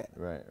like that.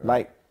 Right.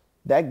 Like,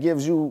 that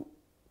gives you,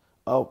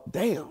 oh,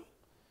 damn.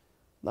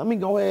 Let me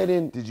go ahead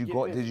and... Did you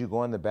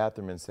go in the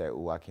bathroom and say,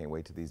 "Ooh, I can't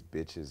wait till these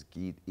bitches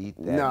eat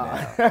that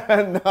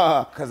now"?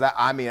 Nah. Because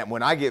I mean,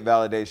 when I get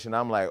validation,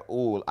 I'm like,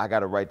 "Ooh, I got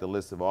to write the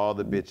list of all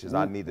the bitches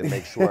I need to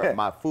make sure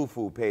my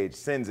foo-foo page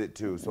sends it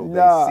to so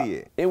they see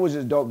it." It was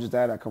just dope just to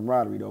have that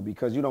camaraderie, though,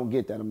 because you don't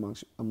get that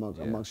amongst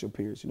your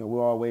peers. You know,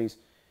 we're always,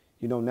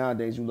 you know,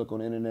 nowadays you look on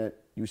the internet,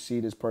 you see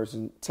this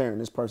person tearing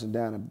this person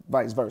down and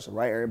vice versa,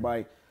 right?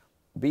 Everybody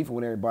beefing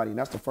with everybody, and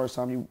that's the first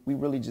time we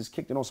really just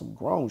kicked it on some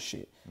grown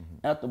shit.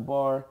 At the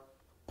bar,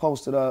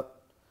 posted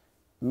up,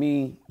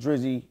 me,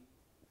 Drizzy,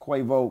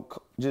 Quavo,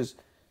 just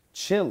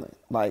chilling,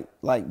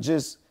 like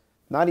just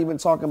Not even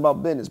talking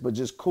about business, but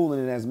just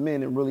cooling it as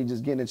men and really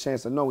just getting a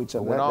chance to know each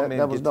other.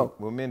 That was dope.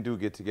 When men do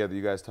get together,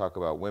 you guys talk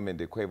about women.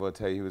 Did Quavo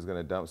tell you he was going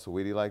to dump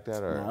Saweetie like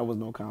that? Or? Nah, there was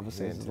no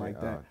conversations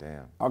like that. Oh,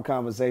 damn. Our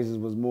conversations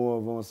was more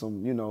of on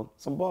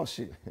some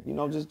bullshit.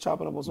 Just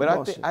chopping up on some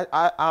bullshit. But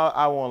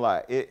I won't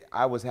lie.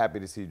 I was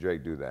happy to see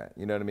Drake do that.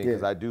 You know what I mean?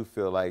 Because I do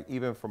feel like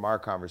even from our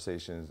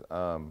conversations,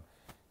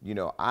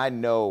 I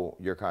know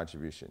your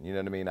contribution. You know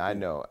what I mean? I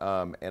know.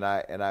 And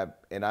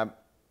I'm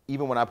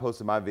even when I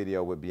posted my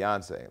video with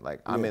Beyonce, like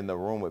I'm in the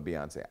room with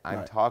Beyonce.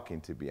 I'm talking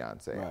to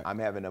Beyonce. Right. I'm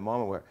having a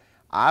moment where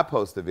I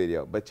post the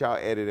video, but y'all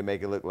edit and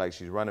make it look like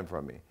she's running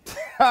from me.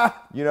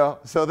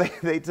 So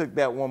they took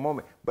that one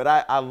moment. But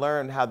I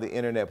learned how the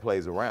internet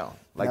plays around.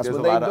 Like there's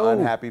a lot of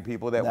unhappy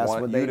people that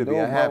want you to be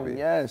unhappy. Bro.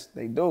 Yes,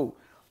 they do.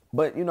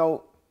 But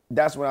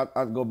that's when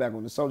I go back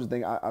on the soldier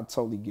thing. I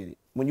totally get it.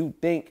 When you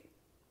think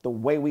the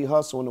way we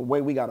hustle and the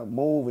way we gotta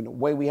move and the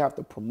way we have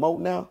to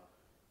promote now,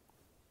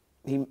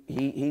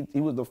 he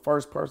was the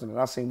first person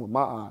that I seen with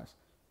my eyes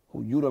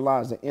who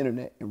utilized the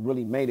internet and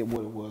really made it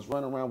what it was,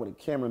 running around with a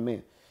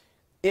cameraman.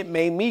 It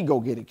made me go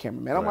get a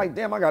cameraman. I'm like,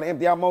 damn, I got to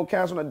empty out more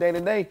cash on a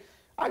day-to-day.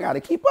 I got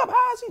to keep up.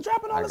 How is he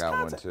dropping all this content?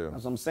 I got one too.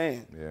 That's what I'm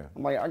saying. Yeah.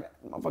 I'm like,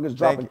 motherfuckers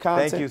dropping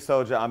content. Thank you,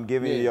 Soldier. I'm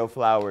giving you your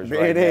flowers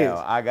right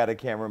now. I got a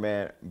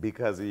cameraman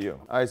because of you.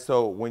 All right,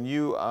 so when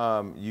you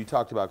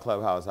talked about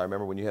Clubhouse, I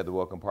remember when you had the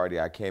welcome party,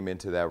 I came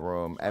into that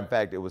room. In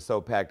fact, it was so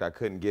packed I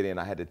couldn't get in.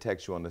 I had to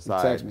text you on the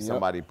side.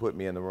 Somebody put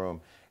me in the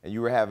room. And you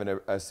were having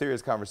a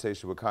serious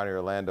conversation with Connie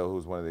Orlando,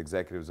 who's one of the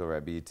executives over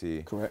at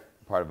BET. Correct.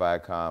 Part of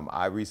Viacom.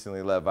 I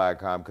recently left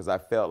Viacom because I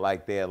felt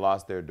like they had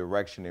lost their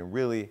direction in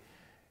really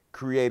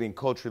creating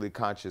culturally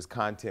conscious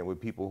content with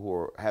people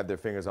who have their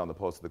fingers on the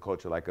pulse of the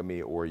culture like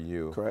me or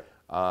you. Correct.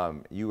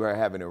 You were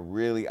having a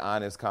really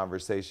honest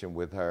conversation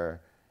with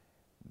her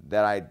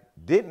that I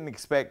didn't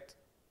expect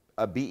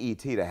a BET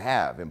to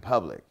have in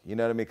public. You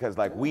know what I mean? Because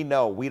we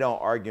know we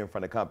don't argue in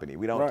front of company.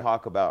 We don't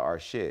talk about our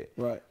shit.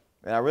 Right.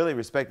 And I really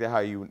respected how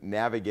you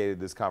navigated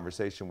this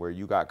conversation where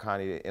you got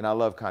Connie, and I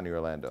love Connie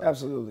Orlando.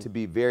 Absolutely. To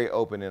be very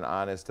open and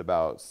honest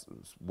about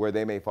where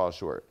they may fall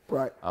short.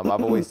 Right. I've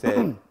always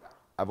said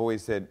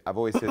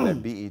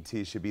that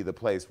BET should be the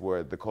place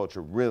where the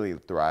culture really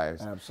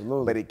thrives.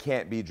 Absolutely. But it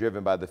can't be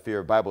driven by the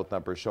fear of Bible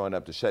thumpers showing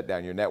up to shut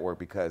down your network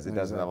because it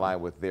doesn't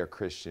align with their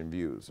Christian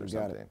views or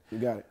something. You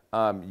got it.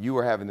 You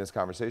were having this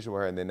conversation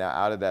with her, and then now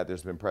out of that,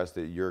 there's been press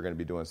that you're going to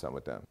be doing something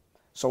with them.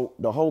 So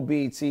the whole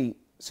BET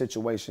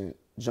situation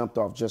jumped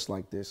off just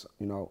like this.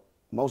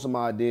 Most of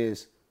my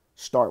ideas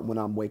start when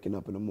I'm waking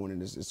up in the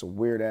morning. It's a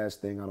weird ass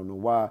thing. I don't know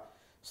why.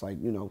 It's like,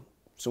 as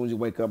soon as you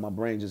wake up, my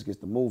brain just gets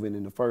to moving.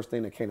 And the first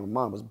thing that came to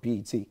mind was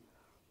BET.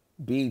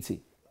 BET,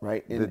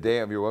 right? And the day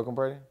of your welcome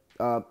party?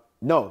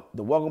 No,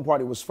 the welcome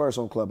party was first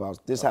on Clubhouse.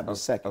 This happened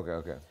second.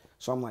 Okay.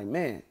 So I'm like,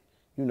 man,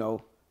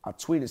 I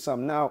tweeted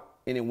something out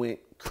and it went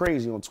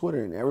crazy on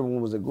Twitter and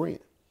everyone was agreeing.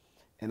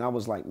 And I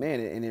was like, man,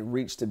 and it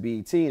reached to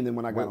BET. And then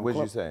when I got on, what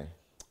did you say?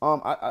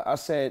 I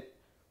said,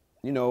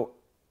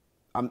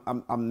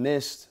 I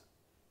miss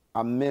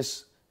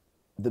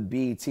the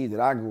BET that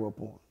I grew up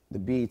on, the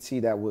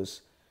BET that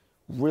was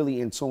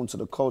really in tune to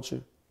the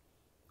culture,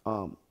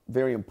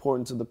 very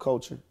important to the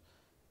culture.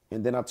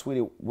 And then I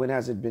tweeted, when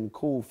has it been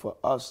cool for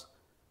us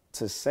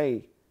to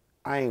say,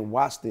 I ain't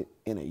watched it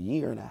in a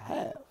year and a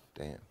half?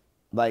 Damn.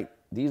 Like,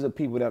 these are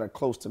people that are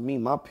close to me,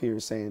 my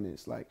peers saying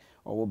this, like,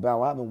 oh, well,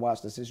 Bow, I haven't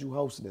watched it since you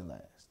hosted it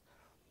last.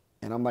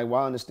 And I'm like,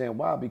 well, I understand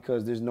why,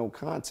 because there's no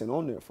content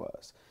on there for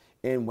us.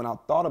 And when I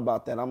thought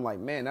about that, I'm like,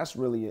 man, that's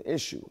really an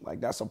issue. Like,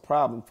 that's a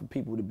problem for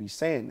people to be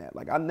saying that.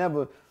 Like,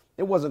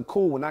 it wasn't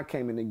cool when I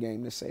came in the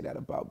game to say that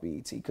about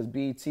BET, because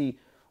BET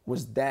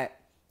was that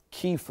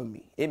key for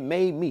me. It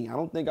made me. I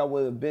don't think I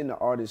would have been the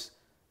artist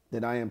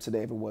that I am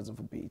today if it wasn't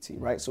for BET,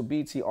 right? So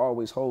BET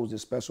always holds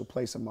this special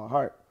place in my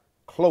heart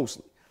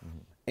closely. Mm-hmm.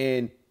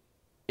 And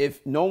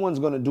if no one's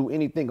going to do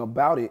anything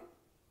about it,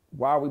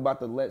 why are we about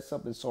to let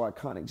something so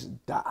iconic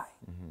just die,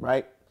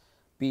 right?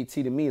 BET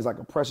to me is like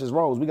a precious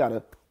rose. We got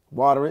to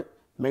water it,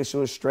 make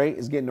sure it's straight,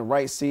 it's getting the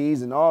right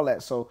seeds and all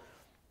that. So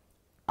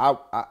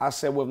I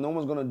said, well, if no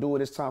one's going to do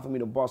it, it's time for me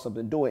to boss up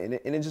and do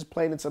it. And it just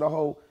played into the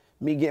whole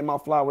me getting my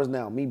flowers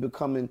now, me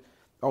becoming,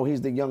 oh,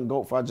 he's the young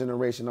GOAT for our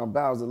generation, our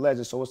Bow's the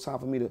legend. So it's time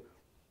for me to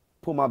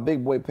put my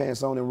big boy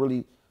pants on and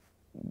really,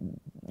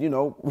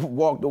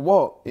 walk the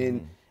walk.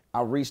 And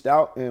I reached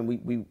out and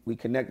we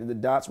connected the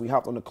dots. We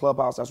hopped on the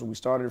Clubhouse. That's where we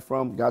started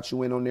from. Got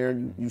you in on there.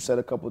 You said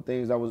a couple of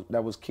things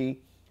that was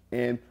key.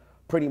 And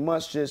pretty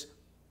much just,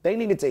 they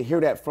needed to hear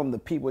that from the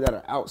people that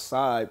are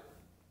outside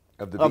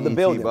of the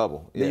building.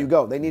 Bubble. Yeah. There you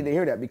go. They need to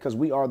hear that because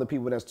we are the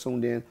people that's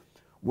tuned in.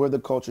 We're the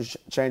culture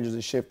changers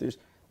and shifters.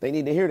 They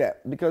need to hear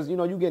that because, you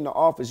get in the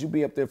office, you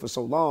be up there for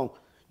so long,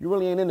 you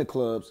really ain't in the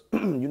clubs.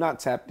 You're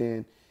not tapped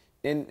in.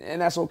 And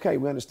that's okay.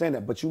 We understand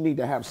that. But you need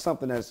to have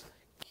something that's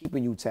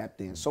keeping you tapped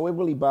in. So it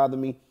really bothered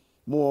me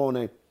more on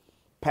a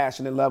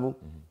passionate level.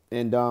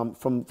 And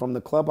from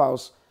the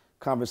Clubhouse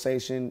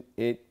conversation,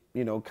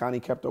 Connie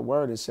kept her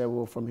word and said,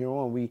 well, from here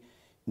on, we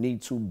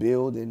need to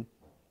build and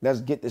let's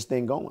get this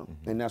thing going.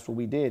 And that's what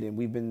we did. And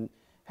we've been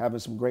having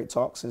some great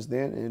talks since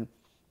then, and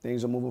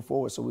things are moving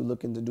forward. So we're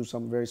looking to do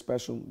something very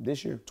special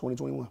this year,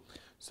 2021.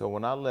 So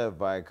when I left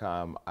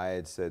Viacom, I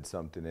had said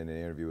something in an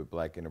interview with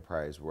Black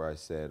Enterprise where I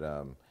said,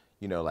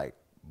 like,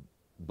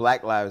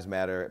 Black Lives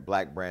Matter,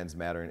 Black brands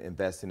matter, and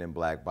investing in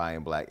Black,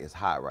 buying Black is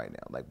hot right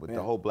now. Like with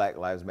the whole Black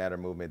Lives Matter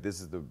movement,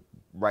 this is the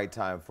right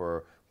time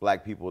for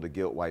Black people to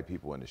guilt white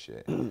people into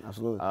shit.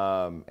 Absolutely.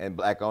 And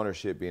Black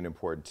ownership being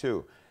important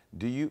too.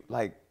 Do you,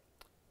 like,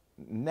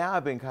 now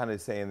I've been kind of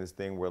saying this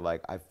thing where,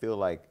 like, I feel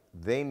like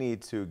they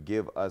need to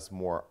give us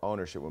more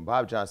ownership. When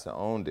Bob Johnson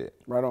owned it,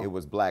 it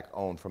was Black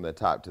owned from the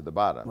top to the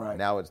bottom. Right.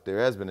 Now there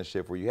has been a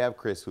shift where you have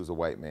Chris, who's a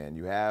white man.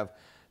 You have,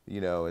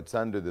 it's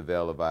under the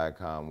veil of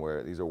Viacom,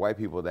 where these are white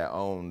people that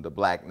own the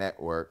Black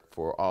network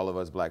for all of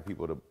us Black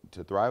people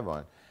to thrive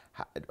on.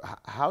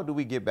 How do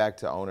we get back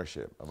to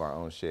ownership of our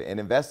own shit and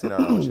invest in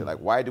our own shit? Like,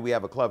 why do we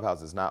have a clubhouse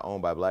that's not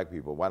owned by Black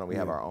people? Why don't we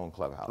have our own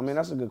clubhouse? I mean,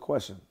 that's a good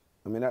question.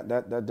 I mean,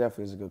 that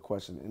definitely is a good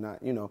question.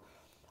 And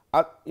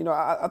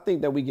I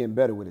think that we're getting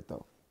better with it,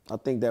 though. I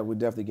think that we're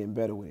definitely getting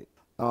better with it.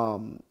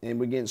 And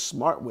we're getting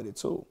smart with it,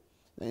 too.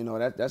 And,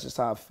 that's just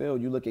how I feel.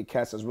 You look at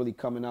cats that's really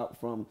coming out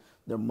from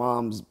their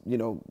mom's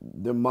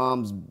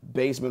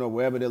basement or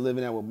wherever they're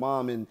living at with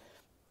mom and,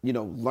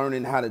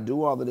 learning how to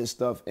do all of this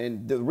stuff.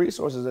 And the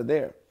resources are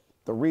there.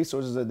 The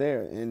resources are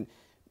there. And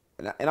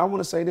I want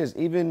to say this,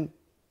 even,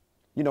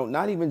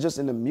 not even just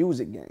in the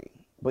music game,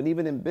 but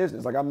even in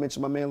business. Like I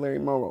mentioned, my man Larry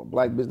Morrow,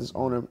 Black business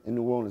owner in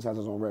New Orleans, has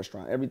his own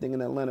restaurant. Everything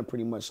in Atlanta,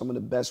 pretty much, some of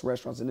the best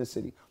restaurants in this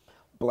city,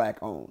 Black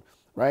owned,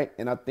 right?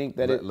 And I think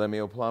that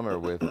Lemuel Plummer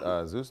with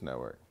Zeus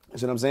Network. You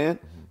see what I'm saying?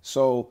 Mm-hmm.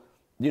 So,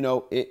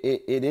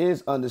 it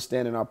is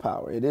understanding our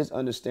power. It is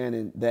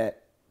understanding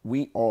that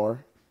we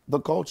are the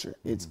culture.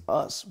 It's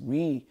us.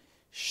 We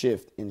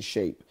shift and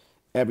shape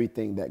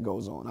everything that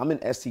goes on. I'm in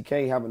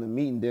STK having a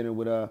meeting dinner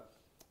with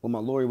my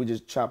lawyer. We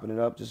just chopping it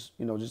up, just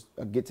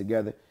a get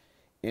together.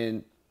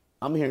 And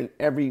I'm hearing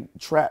every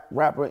trap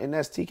rapper in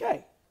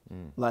STK.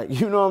 Like,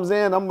 you know what I'm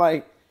saying? I'm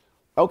like,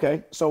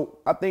 okay. So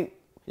I think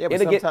but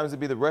sometimes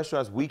it'd be the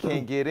restaurants we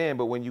can't get in,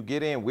 but when you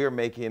get in, we're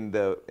making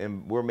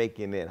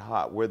it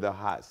hot. We're the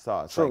hot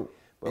sauce. True.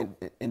 Like,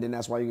 and then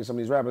that's why you get some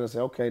of these rappers that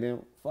say, okay,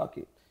 then fuck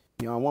it.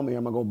 You don't want me here,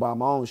 I'm gonna go buy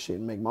my own shit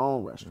and make my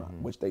own restaurant,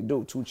 which they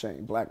do. 2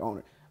 Chainz, Black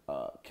owner.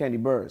 Candy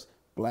Burrs,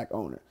 Black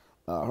owner.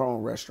 Her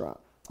own restaurant.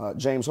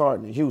 James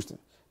Harden in Houston,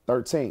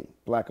 13,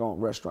 Black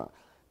owned restaurant.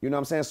 You know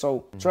what I'm saying?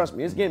 So trust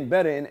me, it's getting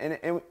better,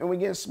 and we're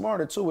getting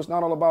smarter too. It's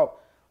not all about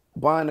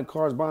buying the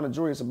cars, buying the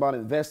jewelry. It's about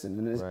investing,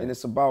 and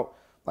it's about,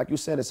 like you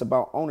said, it's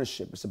about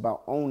ownership. It's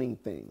about owning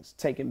things,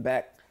 taking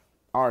back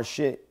our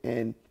shit,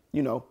 and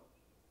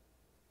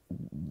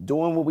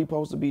doing what we're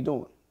supposed to be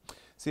doing.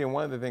 See, and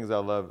one of the things I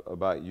love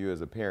about you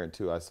as a parent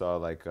too, I saw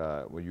like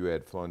when you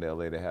had flown to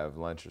LA to have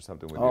lunch or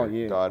something with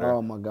your daughter.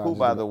 Oh my God. Who,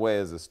 by the way,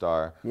 is a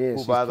star. Yeah,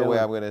 who, by the way,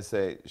 I'm gonna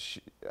say,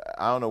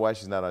 I don't know why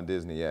she's not on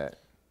Disney yet.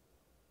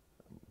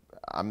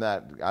 I'm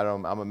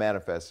a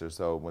manifester,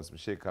 so when some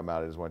shit come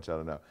out, I just want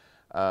y'all to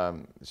know.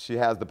 She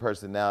has the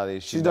personality.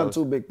 She's done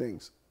 2 big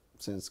things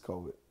since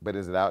COVID. But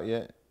is it out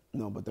yet?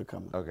 No, but they're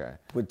coming. Okay.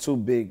 With 2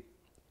 big.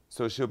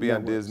 So she'll be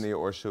on Disney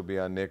or she'll be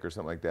on Nick or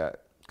something like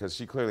that. Because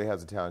she clearly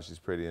has a talent. She's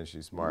pretty and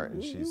she's smart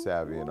and she's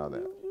savvy and all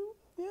that.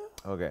 Yeah.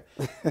 Okay.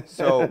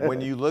 So when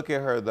you look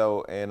at her,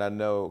 though, and I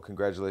know,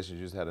 congratulations,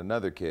 you just had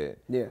another kid.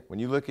 Yeah. When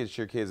you look at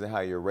your kids and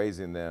how you're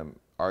raising them,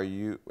 are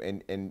you,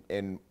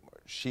 and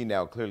she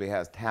now clearly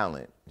has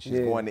talent. She's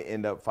going to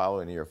end up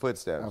following in your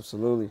footsteps.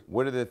 Absolutely.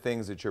 What are the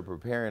things that you're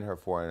preparing her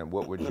for, and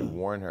what would you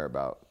warn her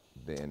about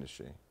the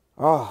industry?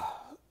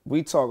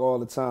 We talk all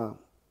the time.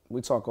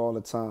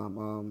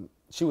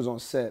 She was on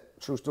set.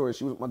 True story.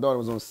 My daughter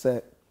was on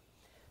set.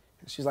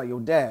 She's like, yo,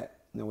 Dad.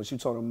 When she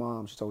told her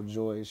mom, she told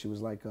Joy, she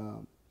was like,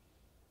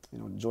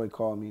 Joy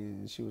called me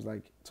and she was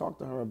like, talk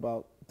to her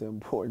about the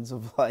importance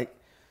of like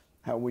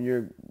how when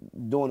you're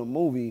doing a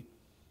movie,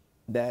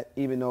 that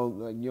even though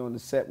like you're on the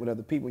set with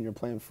other people and you're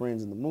playing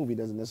friends in the movie,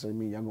 doesn't necessarily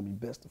mean y'all gonna be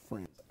best of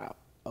friends out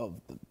of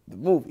the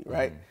movie,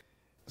 right? Mm-hmm.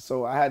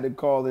 So I had to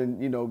call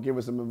and give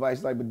her some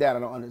advice. Like, but Dad,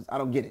 I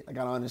don't get it. Like,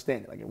 I don't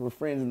understand it. Like, if we're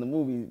friends in the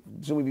movie,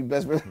 should we be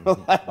best friends?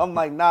 I'm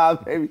like, nah,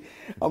 baby.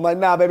 It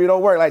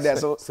don't work like that.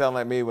 So sound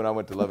like me when I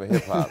went to Love and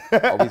Hip Hop.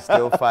 Are we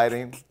still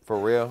fighting for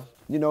real?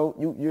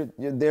 You're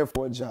there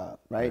for a job,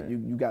 right? You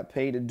got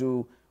paid to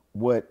do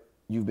what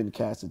you've been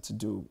casted to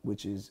do,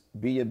 which is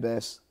be your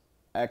best,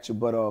 act your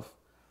butt off,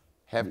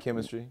 have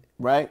chemistry,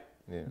 right?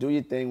 Yeah. Do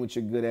your thing, what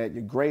you're good at.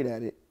 You're great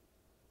at it.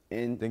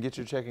 And then get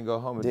your check and go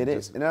home.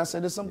 And I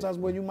said there's sometimes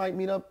where you might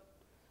meet up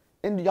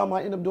and y'all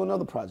might end up doing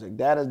another project.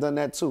 Dad has done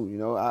that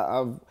too.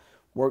 I've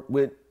worked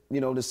with,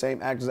 the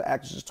same actors or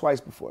actresses twice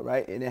before,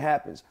 right? And it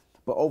happens.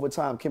 But over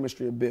time,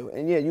 chemistry will build.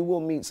 And yeah, you will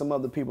meet some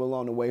other people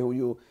along the way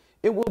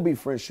it will be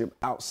friendship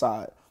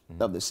outside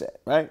of the set,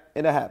 right?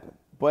 It'll happen.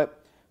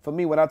 But for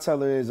me, what I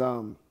tell her is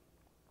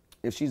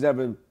if she's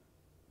ever,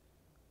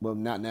 well,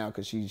 not now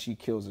because she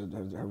kills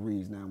her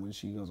reads now when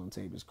she goes on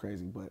tape. It's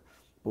crazy. But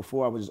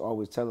before I would just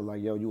always tell her,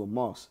 like, yo, you a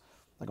moss.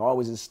 Like, I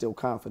always instill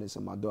confidence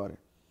in my daughter,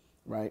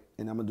 right?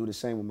 And I'm going to do the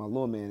same with my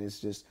little man. It's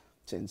just,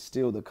 to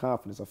instill the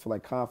confidence. I feel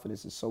like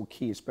confidence is so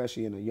key,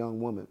 especially in a young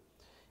woman.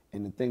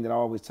 And the thing that I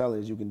always tell her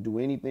is you can do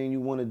anything you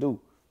want to do.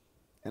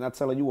 And I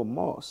tell her, you a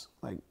Moss.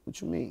 Like, what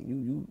you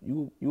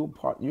mean? You're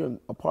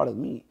a part of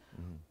me.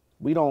 Mm-hmm.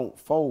 We don't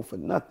fold for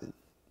nothing.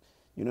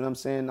 You know what I'm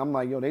saying? I'm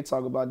like, yo, they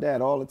talk about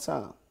that all the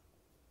time.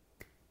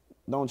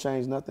 Don't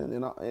change nothing.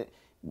 And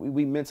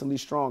we mentally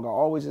strong. I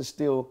always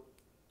instill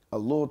a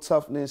little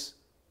toughness,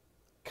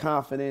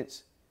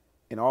 confidence,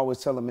 and I always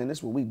tell her, man, this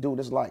is what we do.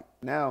 This is like.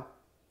 Now,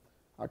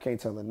 I can't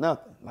tell her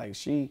nothing. Like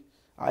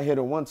I hit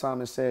her one time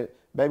and said,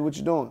 baby, what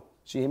you doing?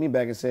 She hit me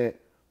back and said,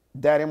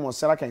 Daddy, I'm on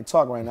set. I can't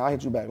talk right now. I'll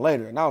hit you back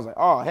later. And I was like,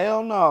 oh,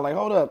 hell no. Like,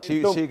 hold up.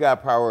 She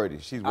got priority.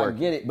 She's working. I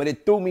get it, but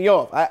it threw me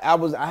off. I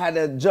had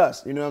to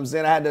adjust. You know what I'm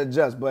saying? I had to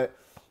adjust. But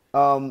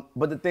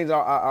the things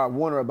I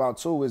wonder about,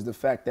 too, is the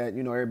fact that,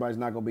 you know, everybody's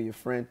not going to be your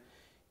friend.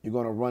 You're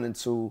going to run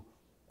into,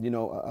 you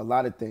know, a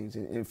lot of things.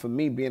 And for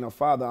me, being a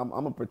father,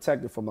 I'm a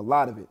protector from a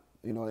lot of it.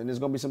 You know, and there's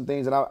going to be some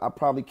things that I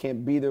probably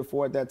can't be there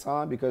for at that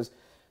time because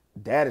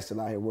Dad is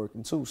still out here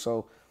working, too.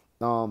 So,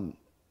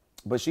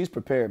 but she's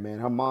prepared, man.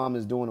 Her mom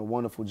is doing a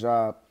wonderful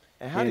job.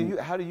 And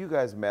how do you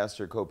guys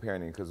master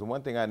co-parenting? Because the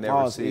one thing I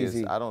never see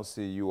is I don't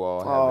see you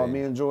all having.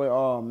 Me and Joy,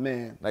 oh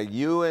man. Like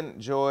you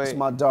and Joy. It's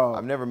my dog.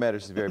 I've never met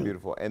her. She's very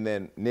beautiful. And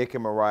then Nick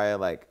and Mariah,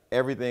 like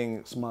everything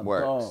it's my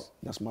works. Dog.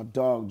 That's my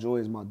dog. Joy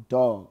is my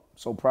dog.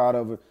 So proud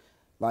of her.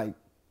 Like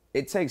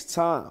it takes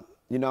time.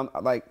 You know,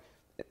 like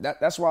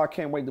that's why I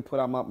can't wait to put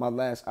out my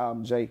last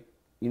album, Jay.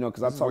 You know,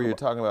 because I talk where you're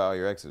talking about all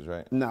your exes,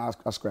 right? Nah,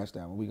 I scratched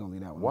that one. We gonna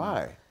leave that one.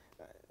 Why?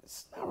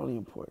 It's not really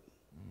important.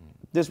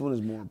 This one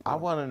is more important. I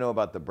want to know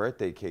about the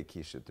birthday cake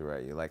Keisha threw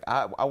at you. Like,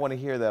 I want to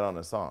hear that on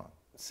a song.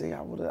 See,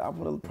 I would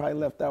have probably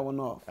left that one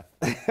off.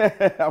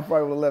 I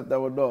probably would have left that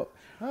one off.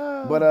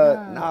 Oh,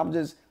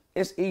 but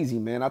it's easy,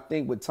 man. I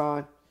think with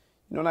time,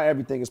 you know, not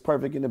everything is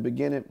perfect in the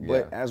beginning,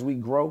 but as we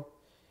grow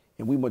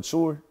and we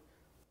mature,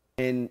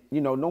 and you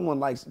know, no one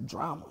likes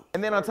drama.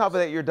 And then on top of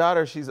that, your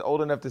daughter, she's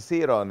old enough to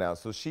see it all now.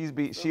 So she'll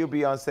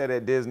be on set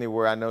at Disney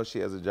where I know she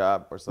has a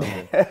job or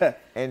something.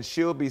 And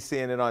she'll be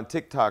seeing it on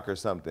TikTok or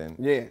something.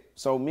 Yeah.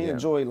 So me and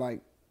Joy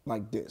like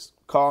this.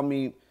 Call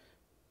me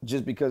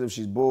just because if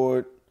she's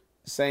bored.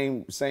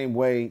 Same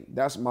way.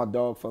 That's my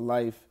dog for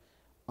life.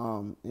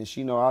 And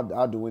she know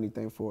I'll do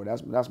anything for her.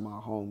 That's my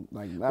home.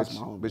 Like that's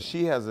my home. But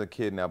she has a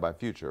kid now by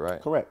Future,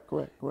 right? Correct.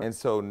 And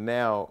so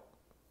now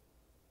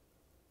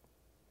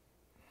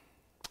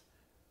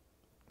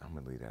I'm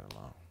gonna leave that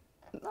alone.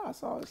 No,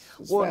 it's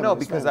well, family. no,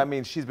 because I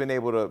mean, she's been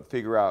able to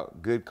figure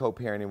out good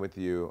co-parenting with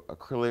you,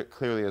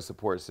 clearly a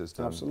support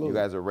system. Absolutely. You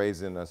guys are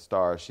raising a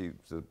star. She's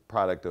a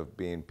product of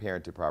being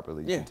parented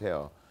properly. You can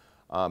tell.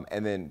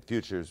 And then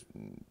Future's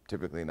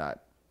typically not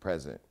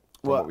present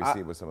from what we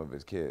see with some of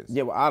his kids.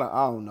 Yeah, well, I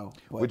don't know.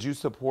 Would you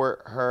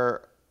support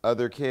her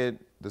other kid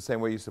the same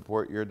way you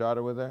support your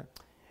daughter with her?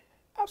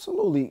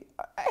 Absolutely.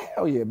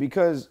 Hell yeah,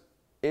 because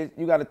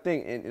you got to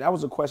think, and that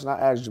was a question I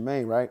asked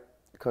Jermaine, right?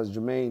 Because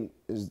Jermaine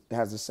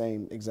has the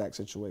same exact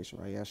situation,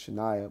 right? He has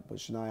Shania, but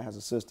Shania has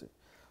a sister.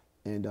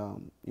 And,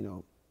 you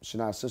know,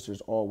 Shania's sister is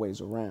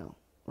always around,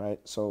 right?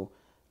 So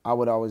I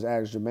would always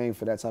ask Jermaine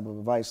for that type of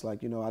advice.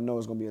 Like, you know, I know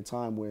it's going to be a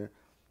time where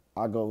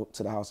I go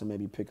to the house and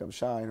maybe pick up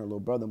Shy and her little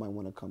brother might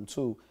want to come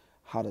too.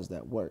 How does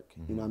that work?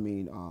 Mm-hmm. You know what I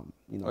mean?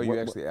 You know, you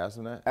actually asked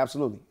him that?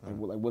 Absolutely.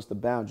 Like, what's the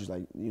boundaries?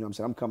 Like, you know what I'm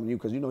saying? I'm coming to you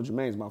because, you know,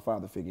 Jermaine's my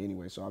father figure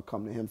anyway, so I'll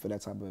come to him for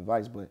that type of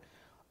advice. But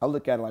I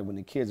look at it like when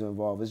the kids are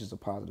involved, it's just a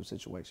positive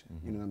situation.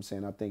 Mm-hmm. You know what I'm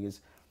saying? I think if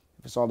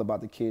it's all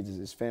about the kids,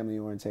 it's family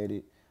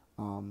orientated,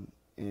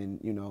 and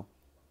you know,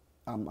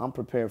 I'm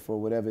prepared for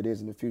whatever it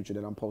is in the future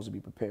that I'm supposed to be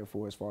prepared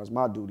for as far as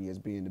my duty as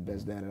being the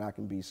best dad that I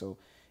can be. So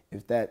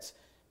if that's,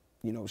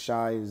 you know,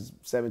 Shy is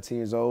 17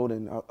 years old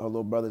and her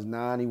little brother's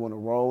 9, he want to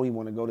roll, he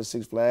want to go to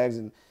Six Flags,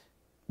 and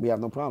we have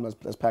no problem.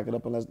 Let's pack it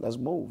up and let's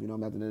move. You know, at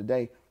the end of the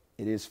day,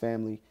 it is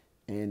family,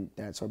 and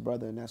that's her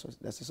brother and that's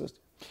her sister.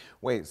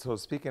 Wait, so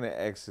speaking of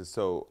exes,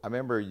 so I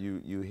remember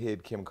you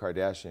hid Kim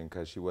Kardashian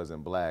because she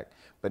wasn't black,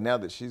 but now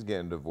that she's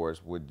getting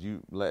divorced, would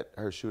you let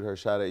her shoot her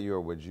shot at you,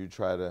 or would you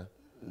try to?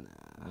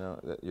 Nah.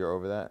 No, you're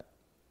over that.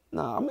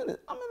 Nah,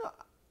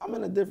 I'm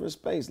in a different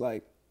space.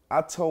 Like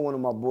I told one of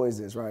my boys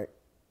this, right?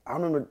 I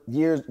remember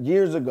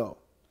years ago.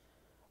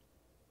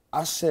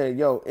 I said,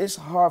 "Yo, it's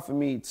hard for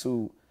me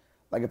to,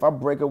 like, if I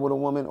break up with a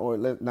woman, or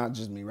not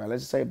just me, right?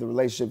 Let's just say if the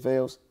relationship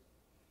fails."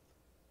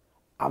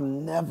 I've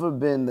never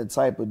been the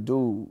type of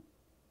dude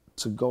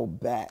to go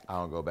back. I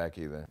don't go back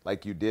either.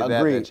 Like you did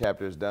Agreed. that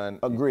chapter's done.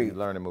 Agreed. You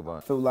learn and move on. I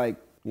feel like,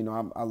 you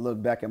know, I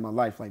look back at my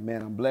life like,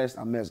 man, I'm blessed.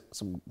 I met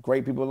some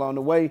great people along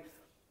the way,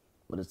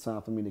 but it's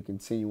time for me to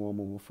continue on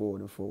moving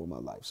forward with my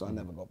life. So I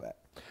never go back.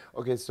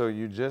 Okay, so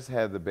you just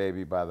had the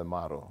baby by the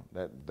model.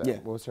 Yeah.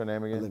 What's her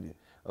name again?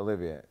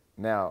 Olivia.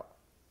 Now,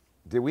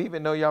 did we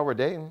even know y'all were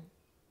dating?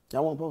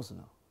 Y'all weren't supposed to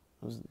know.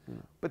 You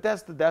know. But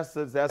that's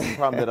the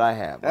problem that I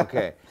have.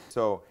 Okay,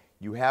 so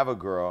you have a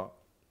girl,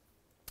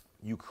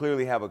 you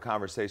clearly have a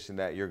conversation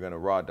that you're going to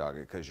raw dog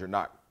it because you're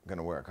not going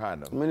to wear a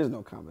condom. I mean, there's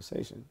no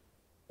conversation.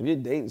 If you're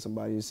dating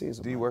somebody, you're seeing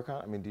somebody.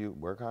 Do you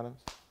wear condoms?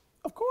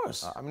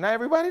 course. I mean, not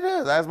everybody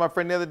does. I asked my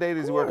friend the other day,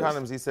 does he wear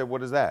condoms? He said,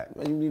 what is that?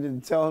 You need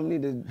to tell him,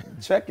 need to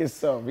check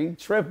himself. He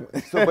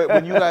tripping. So, but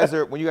when you guys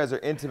are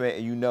intimate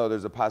and you know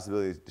there's a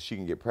possibility that she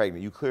can get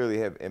pregnant, you clearly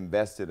have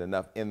invested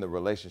enough in the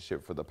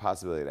relationship for the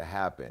possibility to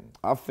happen.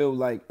 I feel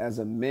like as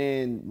a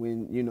man,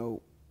 when, you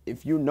know,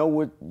 if you know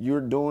what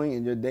you're doing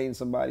and you're dating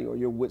somebody or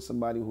you're with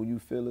somebody who you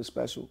feel is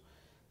special,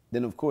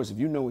 then of course, if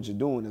you know what you're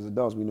doing, as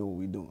adults, we know what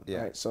we're doing,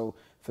 right? So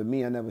for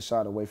me, I never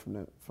shied away from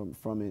that,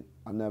 from it.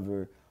 I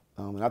never,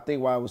 and I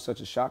think why it was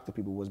such a shock to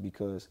people was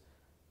because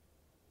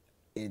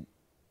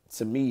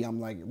to me, I'm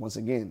like, once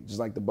again, just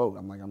like the boat,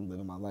 I'm like, I'm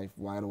living my life.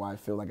 Why do I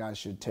feel like I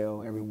should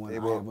tell everyone I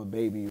have a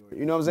baby?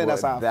 You know what I'm saying?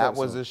 That's how I felt. That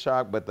was a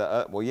shock, but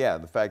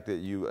the fact that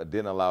you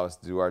didn't allow us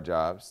to do our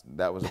jobs,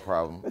 that was a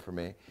problem for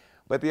me.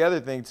 But the other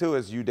thing, too,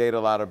 is you date a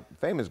lot of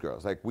famous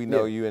girls. Like, we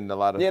know you in a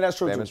lot of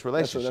famous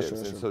relationships.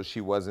 That's true. So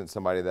she wasn't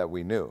somebody that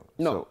we knew.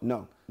 No,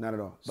 not at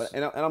all. But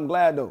and I'm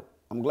glad, though.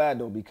 I'm glad,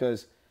 though,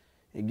 because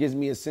it gives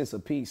me a sense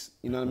of peace.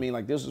 You know what I mean?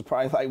 Like, this was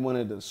probably like one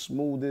of the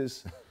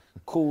smoothest,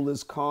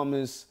 coolest,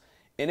 calmest.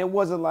 And it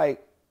wasn't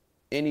like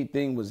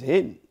anything was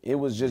hidden. It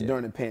was just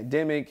during the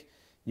pandemic,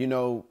 you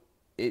know,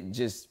 it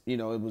just, you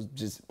know, it was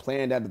just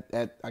planned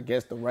at I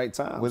guess, the right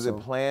time. Was it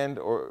planned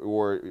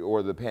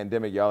or the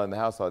pandemic, y'all in the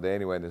house all day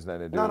anyway, and there's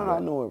nothing to do with it? No, I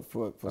knew it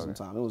for some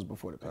time. It was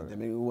before the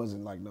pandemic. It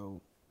wasn't like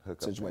no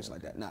situation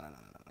like that. No.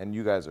 And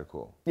you guys are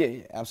cool.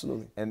 Yeah,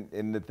 absolutely.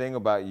 And the thing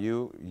about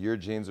you, your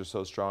genes are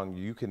so strong,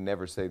 you can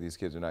never say these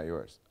kids are not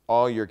yours.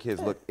 All your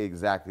kids look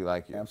exactly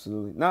like you.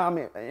 Absolutely. No, I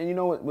mean, and you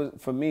know what was,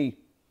 for me,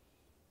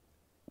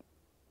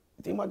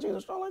 you think my genes are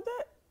strong like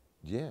that?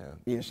 Yeah.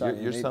 Your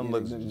son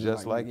looks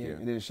just like you.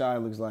 And then Shy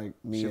looks like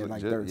me at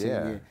like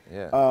 13.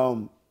 Yeah.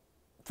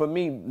 For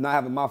me, not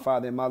having my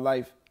father in my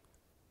life,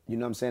 you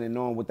know what I'm saying, and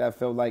knowing what that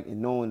felt like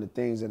and knowing the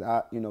things that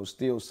I, you know,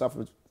 still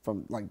suffer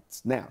from like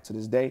now to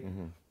this day,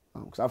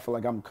 because I feel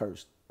like I'm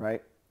cursed,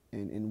 right,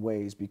 in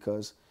ways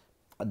because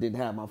I didn't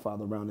have my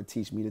father around to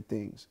teach me the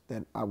things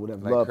that I would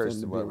have loved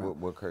him to be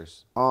around. What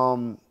curse?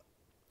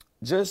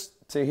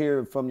 Just to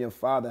hear from your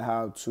father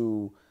how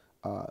to,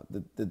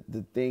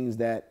 the things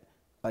that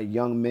a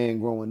young man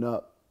growing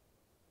up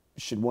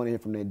should want to hear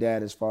from their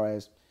dad as far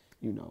as,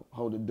 you know,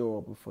 hold the door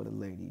open for the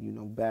lady, you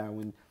know, bow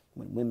when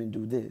women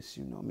do this,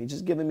 you know. I mean,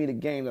 just giving me the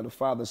game that a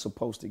father's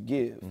supposed to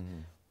give.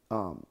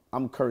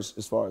 I'm cursed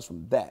as far as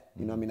from that.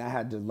 You know what I mean? I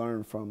had to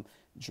learn from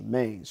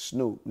Jermaine,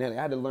 Snoop, Nelly.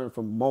 I had to learn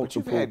from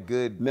multiple but you've had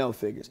good male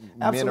figures.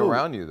 Men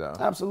around you, though.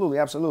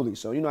 Absolutely.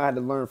 So, you know, I had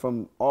to learn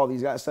from all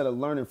these guys. Instead of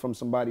learning from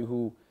somebody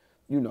who,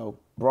 you know,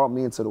 brought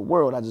me into the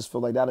world, I just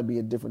feel like that'll be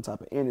a different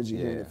type of energy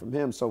hearing from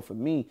him. So for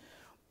me,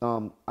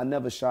 I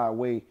never shy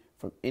away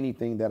from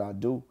anything that I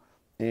do.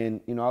 And,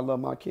 you know, I love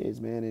my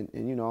kids, man.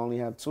 And you know, I only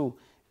have two.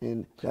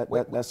 And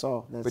that's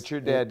all. But your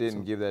dad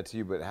didn't give that to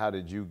you, but how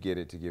did you get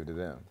it to give to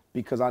them?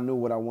 Because I knew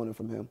what I wanted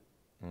from him.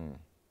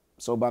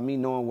 So by me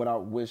knowing what I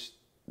wish,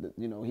 that,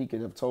 you know, he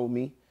could have told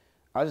me,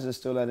 I just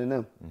instilled that in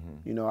them.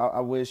 You know, I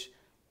wish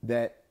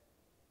that,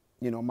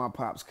 you know, my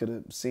pops could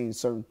have seen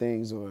certain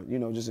things or, you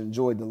know, just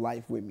enjoyed the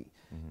life with me.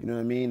 You know what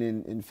I mean?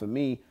 And for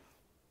me,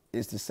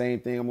 it's the same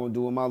thing I'm gonna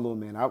do with my little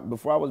man.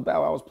 Before I was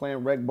Bow, I was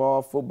playing rec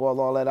ball, football,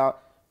 all that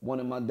out.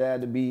 Wanted my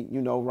dad to be,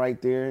 you know, right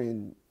there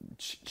and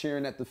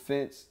cheering at the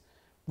fence,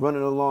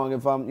 running along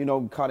if I'm, you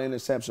know, caught an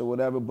interception or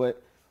whatever.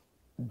 But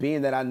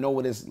being that I know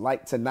what it's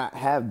like to not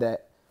have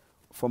that,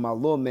 for my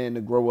little man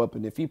to grow up,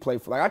 and if he play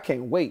for, like, I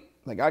can't wait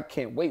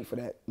for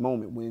that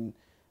moment when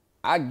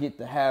I get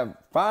to have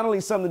finally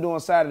something to do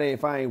on Saturday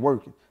if I ain't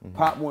working.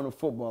 Pop Warner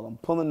football, I'm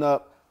pulling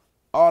up,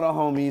 all the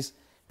homies,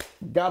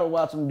 gotta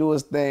watch him do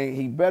his thing.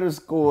 He better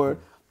score.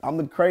 I'm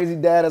the crazy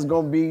dad that's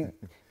gonna be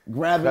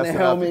grabbing the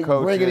helmet,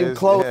 bringing him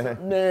close. Yeah.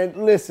 Man,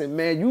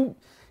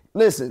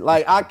 listen,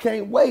 like, I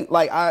can't wait.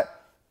 Like,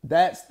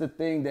 that's the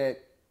thing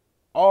that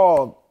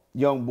all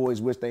young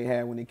boys wish they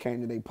had when it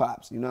came to their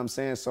pops. You know what I'm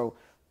saying? So,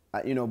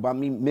 you know, by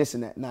me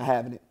missing that, not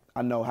having it,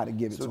 I know how to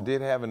give it to him. So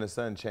did having a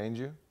son change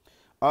you?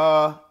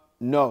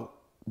 No,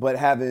 but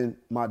having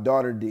my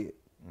daughter did.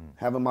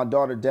 Having my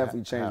daughter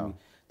definitely changed me.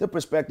 The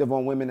perspective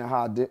on women and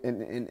how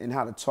and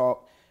how to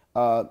talk.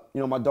 You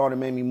know, my daughter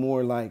made me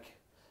more like.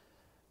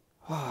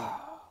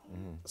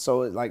 So,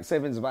 like, say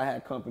for instance, if I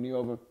had company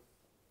over,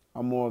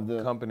 I'm more of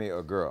the company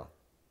or girl.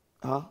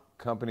 Huh?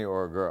 Company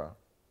or a girl?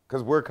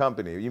 Because we're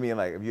company. You mean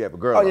like if you have a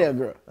girl? Oh, yeah, a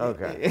girl.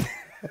 Okay.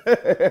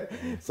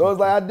 So it's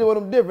like I do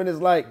them different. It's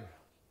like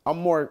I'm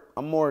more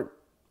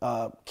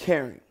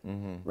caring,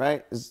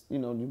 right? It's, you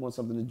know, you want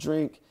something to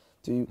drink,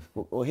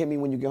 or hit me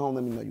when you get home.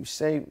 Let me know you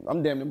safe.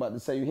 I'm damn near about to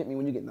say you hit me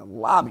when you get in the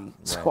lobby,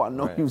 so I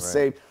know you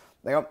safe.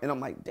 Like, I'm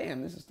like,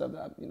 damn, this is stuff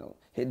that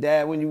hit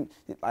dad when you.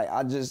 Like,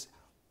 I just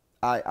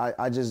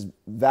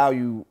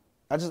value.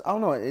 I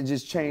don't know. It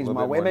just changed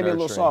my way. Maybe a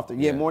little softer.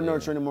 Yeah, more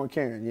nurturing and more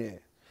caring. Yeah.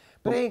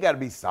 But it ain't got to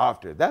be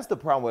softer. That's the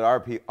problem with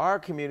our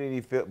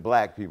community,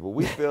 black people.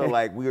 We feel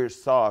like we're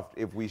soft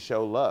if we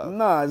show love.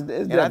 Nah, it's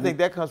and I think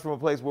that comes from a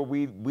place where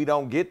we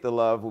don't get the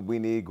love we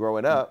need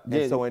growing up.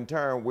 And so in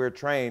turn, we're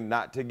trained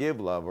not to give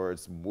love, or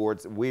it's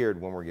weird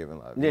when we're giving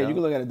love. Yeah, you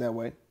can look at it that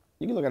way.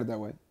 You can look at it that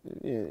way.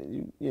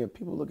 Yeah,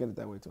 people look at it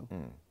that way too.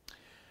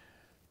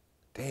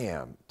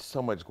 Damn,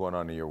 so much going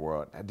on in your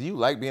world. Do you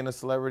like being a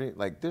celebrity?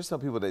 Like, there's some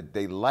people that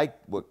they like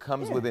what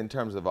comes with it in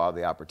terms of all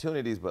the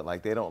opportunities, but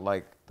like they don't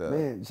like the.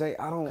 Man, Jay,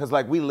 I don't. Because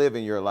like we live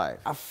in your life.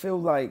 I feel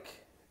like,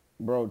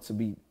 bro,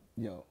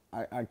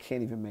 I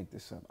can't even make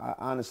this up. I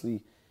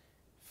honestly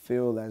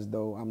feel as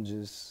though I'm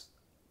just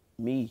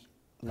me.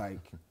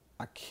 Like,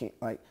 I can't,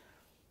 like,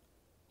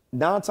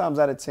 9 times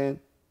out of 10,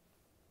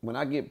 when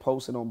I get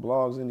posted on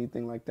blogs or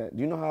anything like that,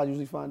 do you know how I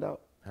usually find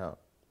out? How?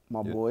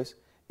 My boys.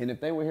 And if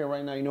they were here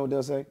right now, you know what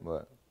they'll say?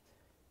 What?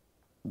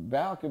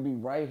 Val could be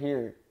right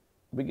here.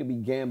 We could be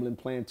gambling,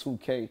 playing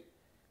 2K.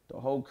 The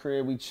whole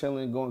crib, we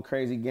chilling, going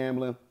crazy,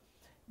 gambling.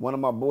 One of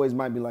my boys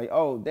might be like,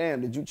 oh, damn,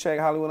 did you check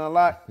Hollywood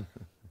Unlocked?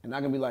 And I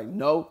can be like,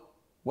 no.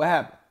 What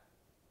happened?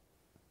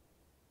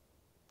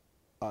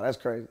 Oh, that's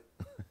crazy.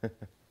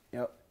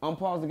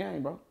 Unpause the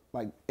game, bro.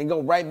 Like, and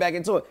go right back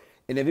into it.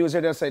 And if he was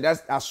here, they'll say,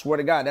 I swear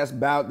to God,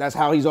 that's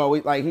how he's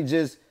always, like, You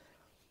just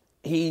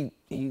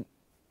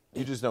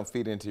don't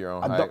feed into your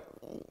own hype.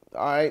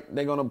 All right,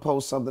 they're gonna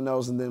post something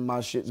else, and then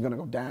my shit's gonna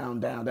go down,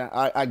 down, down.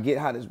 I get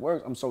how this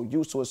works. I'm so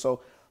used to it.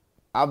 So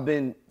I've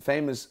been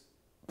famous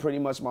pretty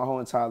much my whole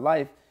entire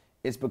life.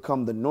 It's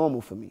become the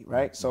normal for me,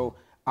 right? So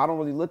I don't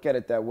really look at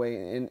it that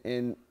way,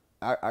 and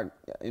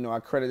I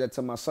credit that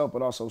to myself,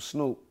 but also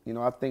Snoop.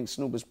 I think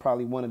Snoop is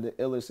probably one of the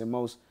illest and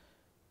most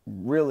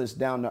realest,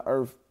 down to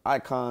earth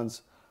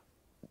icons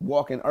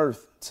walking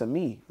earth to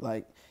me.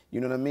 Like,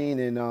 you know what I mean?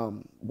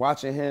 And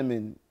watching him,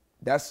 and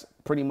that's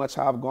pretty much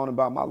how I've gone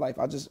about my life.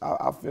 I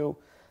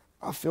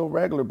feel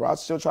regular, bro. I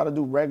still try to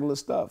do regular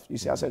stuff. You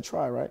see, I said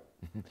try, right?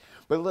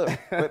 But look,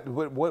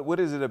 what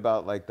is it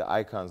about like the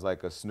icons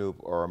like a Snoop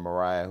or a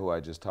Mariah who I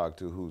just talked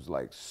to who's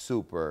like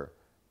super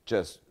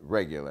just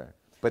regular?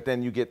 But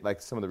then you get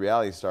like some of the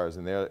reality stars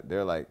and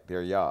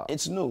they're y'all.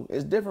 It's new.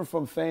 It's different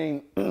from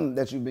fame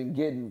that you've been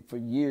getting for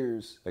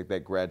years. Like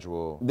that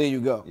gradual. There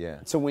you go. Yeah.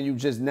 So when you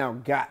just now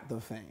got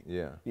the fame.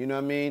 Yeah. You know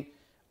what I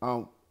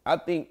mean? I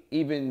think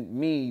even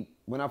me,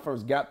 when I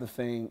first got the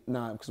fame,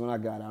 because when I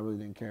got it, I really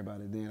didn't care about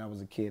it then. I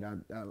was a kid.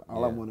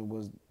 All I wanted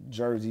was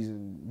jerseys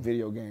and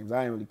video games.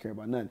 I didn't really care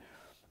about nothing.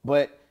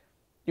 But,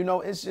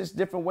 it's just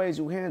different ways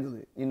you handle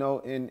it,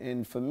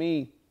 and for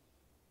me,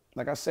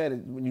 like I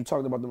said, when you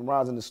talked about the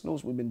Mariahs and the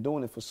Snoops, we've been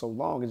doing it for so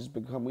long. It's just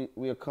become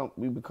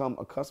we become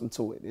accustomed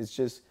to it. It's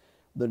just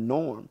the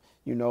norm.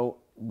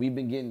 We've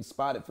been getting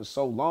spotted for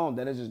so long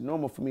that it's just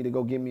normal for me to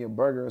go get me a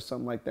burger or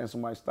something like that. And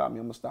somebody stop me,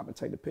 I'm gonna stop and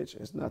take the picture.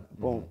 It's nothing.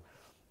 Boom.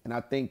 And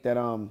I think that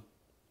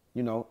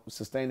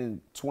sustaining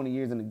 20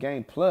 years in the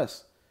game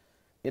plus,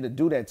 it'll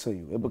do that to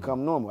you. It'll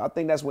become normal. I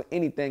think that's with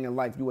anything in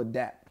life, you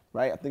adapt,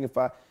 right? I think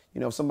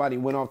if somebody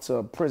went off to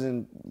a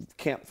prison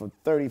camp for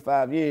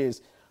 35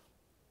 years.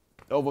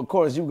 Over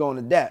course, you gonna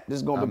adapt. This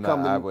is gonna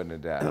become. I wouldn't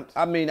adapt.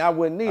 I mean, I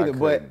wouldn't either.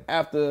 But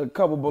after a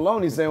couple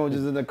bologna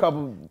sandwiches and a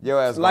couple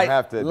your ass gonna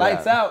have to adapt.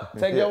 Lights out,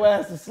 take your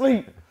ass to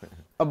sleep.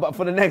 But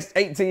for the next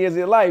 18 years of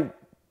your life,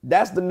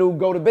 that's the new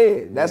go to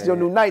bed. That's your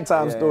new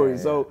nighttime story.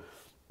 So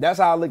that's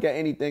how I look at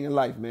anything in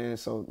life, man.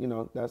 So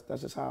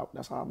that's just how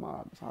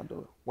I do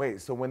it.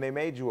 Wait, so when they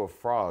made you a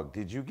frog,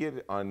 did you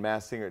get on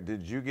Masked Singer?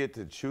 Did you get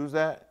to choose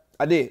that?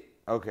 I did.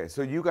 Okay,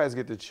 so you guys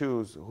get to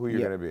choose who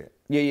you're gonna be.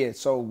 Yeah.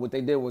 So what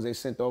they did was they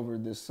sent over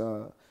this,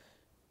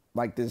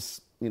 I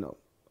guess you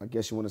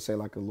want to say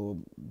like a little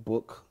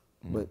book,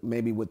 but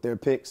maybe with their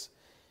picks.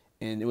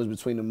 And it was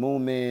between the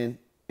Moon Man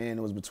and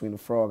it was between the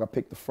Frog. I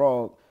picked the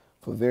Frog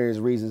for various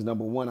reasons.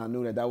 Number one, I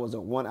knew that was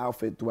a one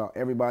outfit throughout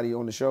everybody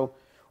on the show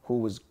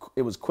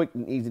it was quick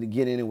and easy to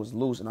get in. It was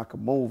loose and I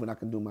could move and I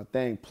could do my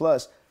thing.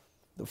 Plus,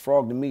 the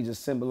Frog to me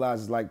just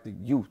symbolizes like the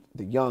youth,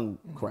 the young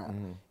crowd.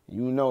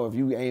 If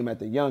you aim at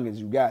the youngins,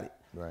 you got it.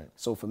 Right.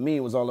 So for me,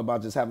 it was all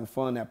about just having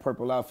fun. That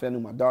purple outfit, I knew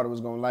my daughter was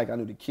going to like it. I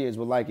knew the kids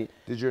would like it.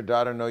 Did your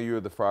daughter know you were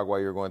the Frog while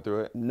you were going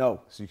through it?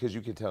 No. Because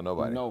you could tell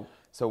nobody? No.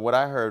 So what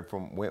I heard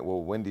from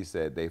Wendy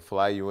said, they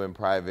fly you in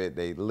private.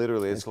 They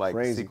literally, it's like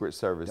crazy. Secret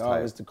Service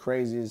type. It's the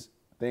craziest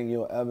thing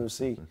you'll ever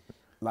see.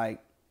 Like,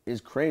 it's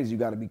crazy. You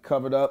got to be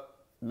covered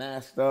up,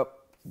 masked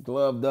up,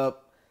 gloved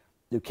up.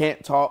 You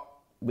can't talk.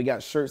 We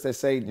got shirts that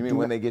say. You mean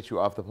when they get you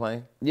off the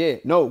plane? Yeah,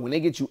 no. When they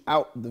get you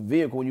out the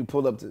vehicle, when you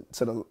pull up to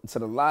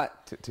the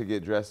lot to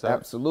get dressed up.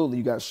 Absolutely,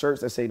 you got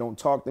shirts that say "Don't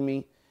talk to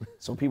me,"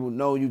 so people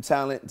know you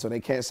talent, so they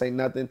can't say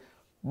nothing.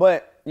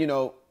 But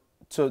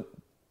to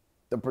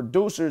the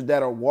producers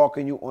that are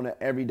walking you on an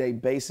everyday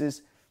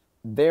basis,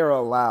 they're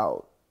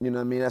allowed. You know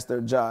what I mean? That's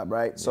their job,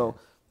 right? Yeah. So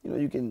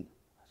you can.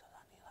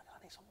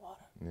 I need some water.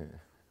 Yeah.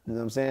 You know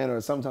what I'm saying? Or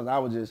sometimes I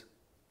would just.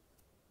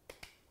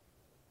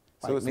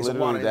 So it's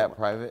literally that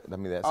private? I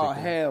mean, that's oh,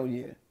 hell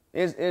yeah.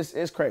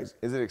 It's crazy.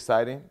 Is it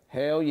exciting?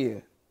 Hell yeah.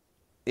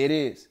 It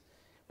is.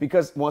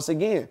 Because once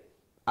again,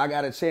 I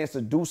got a chance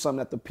to do something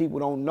that the people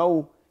don't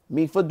know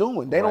me for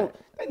doing. They know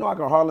I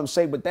can Harlem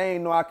Shake, but they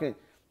ain't know I can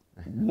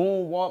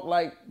moonwalk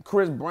like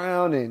Chris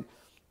Brown and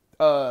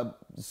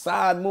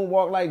side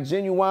moonwalk like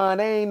Genuine.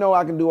 They ain't know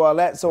I can do all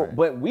that. So,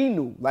 but we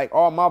knew. Like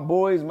all my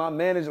boys, my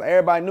manager,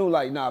 everybody knew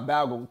like, nah,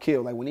 Val gonna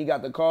kill. Like when he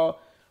got the call,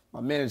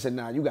 My manager said,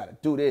 nah, you got to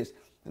do this.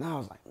 And I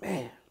was like,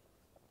 man,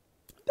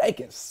 they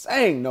can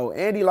sing, though.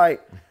 Andy,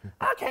 like,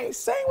 I can't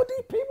sing with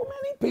these people, man.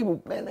 These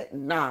people, man,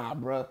 nah,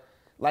 bro.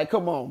 Like,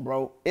 come on,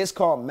 bro. It's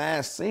called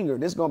Masked Singer.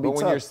 This going to be tough.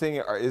 But when you're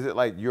singing, is it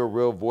like your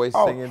real voice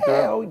singing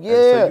hell through? Yeah.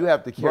 So you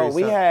have to carry Bro,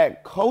 we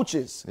had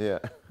coaches. Yeah.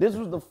 This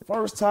was the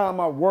first time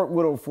I worked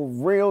with a for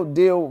real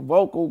deal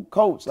vocal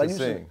coach. Like, to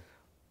sing.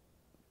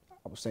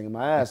 I was singing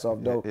my ass off,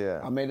 though.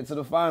 Yeah. I made it to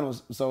the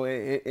finals, so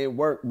it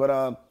worked.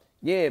 But,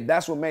 yeah,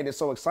 that's what made it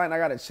so exciting. I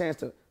got a chance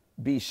to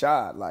be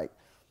shy. Like,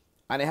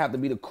 I didn't have to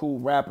be the cool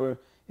rapper.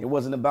 It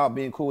wasn't about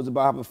being cool. It was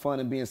about having fun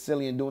and being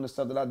silly and doing the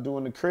stuff that I do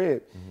in the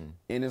crib. Mm-hmm.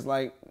 And it's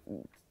like,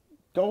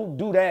 don't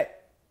do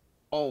that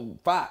on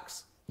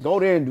Fox. Go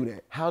there and do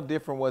that. How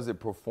different was it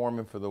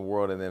performing for the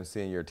world and them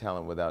seeing your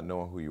talent without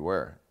knowing who you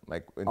were?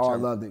 Like, I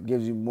loved it.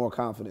 Gives you more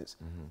confidence.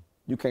 Mm-hmm.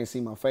 You can't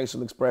see my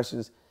facial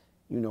expressions.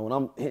 You know, when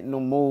I'm hitting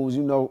them moves,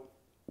 you know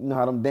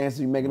how them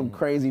dancers, you making them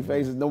crazy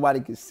faces.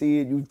 Nobody can see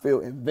it. You feel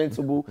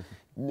invincible.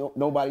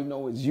 Nobody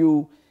knows it's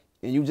you.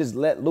 And you just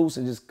let loose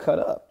and just cut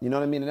up. You know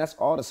what I mean? And that's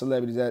all the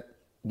celebrities that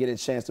get a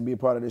chance to be a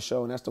part of this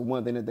show. And that's the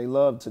one thing that they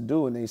love to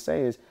do. And they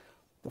say is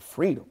the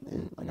freedom,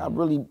 man. Like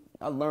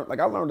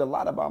I learned a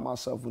lot about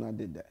myself when I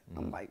did that.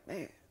 I'm like,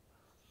 man,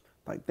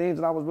 like things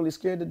that I was really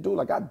scared to do.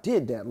 Like I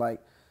did that.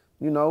 Like,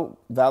 you know,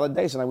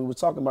 validation, like we were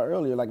talking about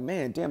earlier. Like,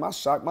 man, damn, I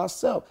shocked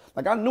myself.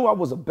 Like I knew I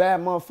was a bad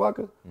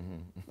motherfucker.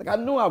 Like I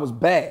knew I was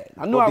bad.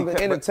 I knew I was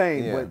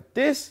entertained, but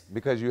this.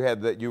 Because you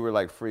had that, you were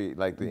like free,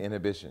 like the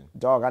inhibition.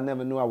 Dog, I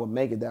never knew I would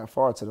make it that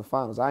far to the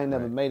finals. I ain't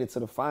never made it to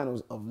the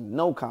finals of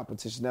no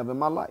competition ever in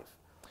my life.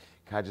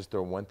 Can I just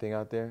throw one thing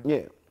out there?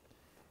 Yeah.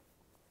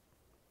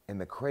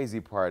 And the crazy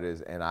part is,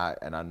 and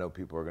I know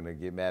people are gonna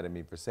get mad at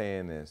me for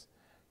saying this,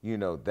 you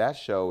know, that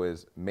show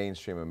is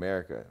mainstream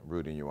America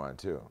rooting you on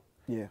too.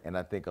 Yeah. And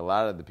I think a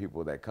lot of the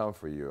people that come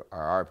for you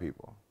are our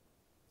people.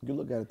 You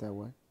look at it that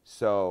way.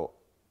 So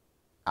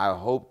I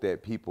hope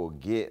that people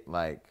get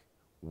like,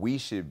 we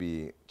should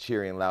be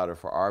cheering louder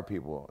for our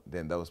people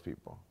than those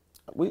people.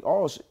 We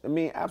all should. I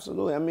mean,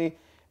 absolutely. I mean,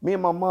 me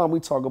and my mom, we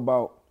talk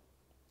about,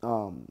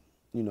 you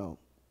know,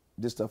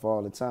 this stuff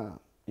all the time.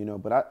 You know,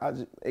 but I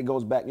just, it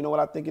goes back. You know what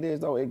I think it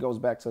is though? It goes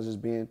back to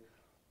just being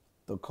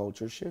the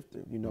culture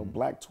shifter. You know,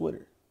 Black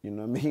Twitter. You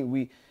know what I mean?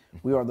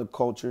 We are the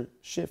culture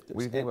shifters. What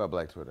do you think about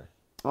Black Twitter?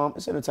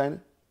 It's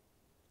entertaining.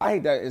 I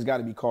hate that it's got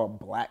to be called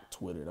Black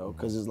Twitter though,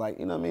 because it's like,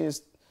 you know what I mean?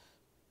 It's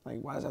like,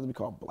 why does it have to be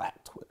called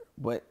Black Twitter?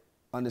 But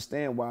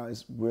understand why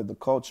we're the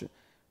culture.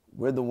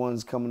 We're the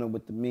ones coming up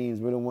with the memes.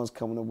 We're the ones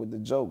coming up with the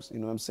jokes. You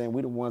know what I'm saying?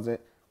 We're the ones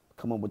that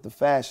come up with the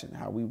fashion,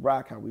 how we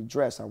rock, how we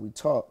dress, how we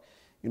talk.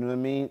 You know what I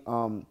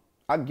mean?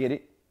 I get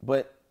it,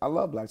 but I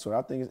love Black Twitter.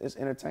 I think it's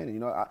entertaining.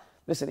 You know,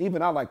 listen,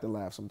 even I like to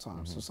laugh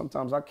sometimes. So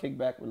sometimes I kick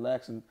back,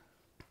 relax, and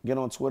get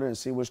on Twitter and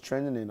see what's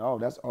trending. And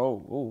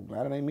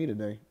glad it ain't me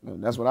today.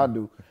 That's what I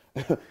do.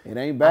 It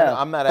ain't bad.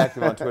 I'm not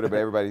active on Twitter,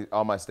 but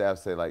all my staff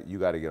say like, you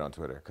got to get on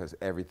Twitter because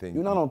everything.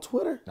 You're not on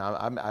Twitter? No,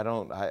 I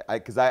don't.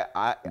 Because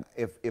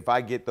if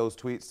I get those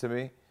tweets to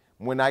me,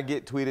 when I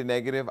get tweeted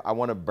negative, I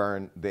want to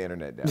burn the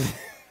internet down.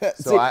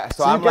 So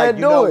I'm like,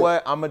 you know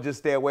what? I'm going to just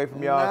stay away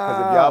from y'all because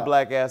if y'all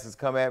black asses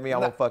come at me, I'm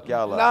going to fuck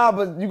y'all up. Nah,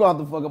 but you're going to have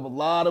to fuck up a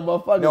lot of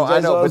motherfuckers. No, I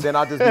know, but then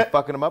I'll just be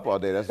fucking them up all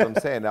day. That's what I'm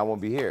saying. I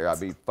won't be here. I'll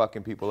be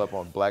fucking people up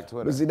on Black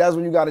Twitter. But see, that's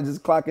when you got to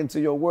just clock into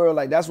your world.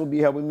 Like, that's what be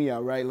helping me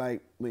out, right?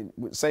 Like,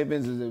 say, for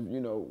instance, if, you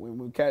know,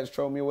 when cats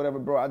troll me or whatever,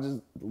 bro, I just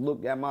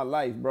look at my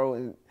life, bro,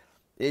 and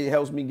it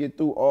helps me get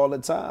through all the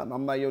time.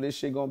 I'm like, yo, this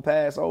shit going to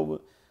pass over.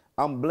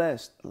 I'm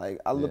blessed. Like,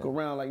 I look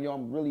around like, yo,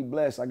 I'm really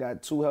blessed. I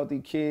got 2 healthy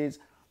kids.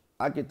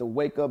 I get to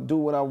wake up, do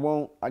what I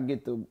want. I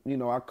get to, you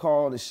know, I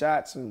call the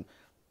shots and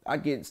I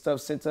get stuff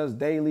sent to us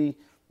daily.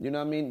 You know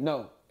what I mean?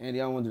 No,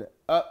 Andy, I don't want to do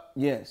that.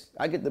 Yes.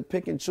 I get to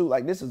pick and choose.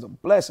 Like, this is a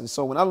blessing.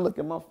 So when I look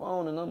at my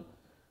phone and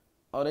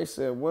they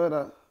said, what?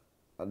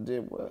 I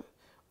did what?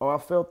 Oh, I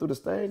fell through the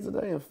stage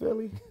today in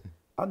Philly.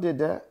 I did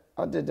that,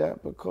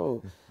 but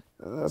cool.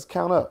 Let's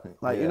count up.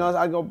 Like, you know,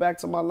 I go back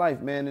to my life,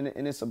 man,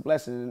 and it's a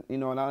blessing. And, you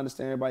know, and I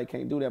understand everybody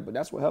can't do that, but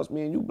that's what helps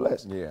me and you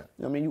blessed. Yeah. You know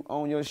what I mean? You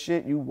own your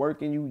shit, you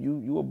working,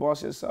 you a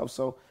boss yourself.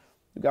 So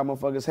you got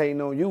motherfuckers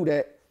hating on you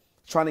that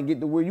trying to get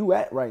to where you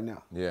at right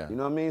now. Yeah. You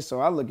know what I mean?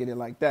 So I look at it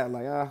like that,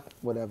 like,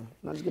 whatever.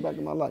 Now just get back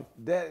to my life.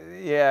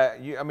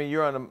 I mean,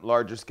 you're on a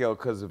larger scale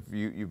because of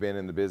you've been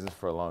in the business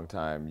for a long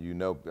time. You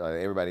know,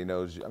 everybody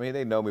knows you. I mean,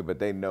 they know me, but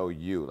they know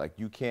you. Like,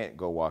 you can't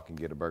go walk and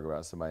get a burger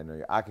without somebody know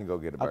you. I can go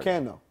get a burger. I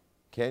can, though.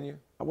 Can you?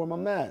 I wear my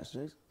mask,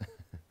 Jason.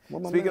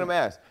 Speaking of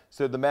masks,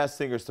 so the Masked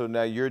Singer. So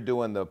now you're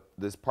doing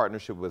this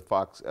partnership with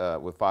Fox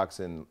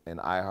and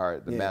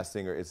iHeart. The Masked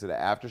Singer. Is it an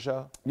after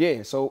show?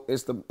 Yeah. So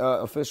it's the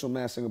official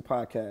Masked Singer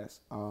podcast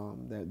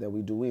that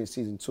we do. We in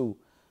season 2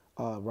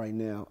 right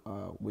now,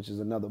 which is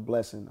another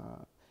blessing.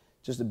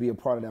 Just to be a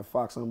part of that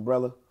Fox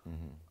umbrella.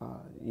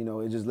 You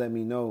know, it just let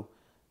me know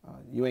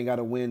you ain't got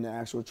to win the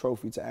actual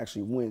trophy to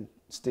actually win.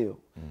 Still,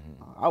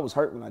 I was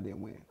hurt when I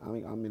didn't win. I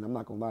mean, I'm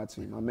not gonna lie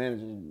to you. My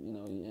manager, you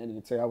know, Andy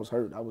can tell you I was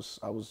hurt. I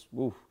was,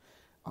 woof.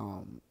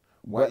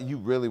 What you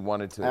really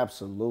wanted to?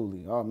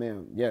 Absolutely. Oh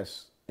man,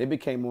 yes. it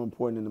became more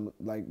important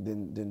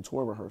than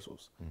tour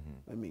rehearsals.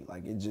 Mm-hmm. I mean,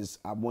 like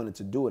I wanted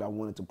to do it. I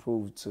wanted to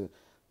prove to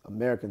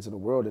Americans, to the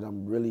world that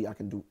I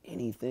can do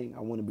anything.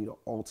 I want to be the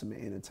ultimate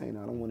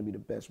entertainer. I don't want to be the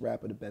best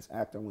rapper, the best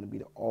actor. I want to be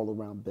the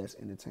all-around best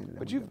entertainer.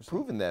 But you've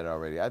proven that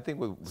already. I think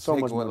with so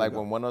much more like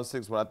when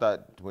 106,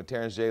 when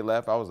Terrence J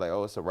left, I was like,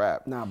 oh, it's a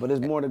wrap. Nah, but there's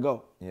more to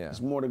go. Yeah.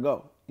 There's more to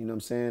go. You know what I'm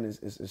saying?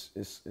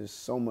 It's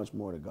so much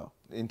more to go.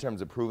 In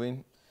terms of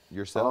proving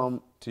yourself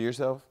to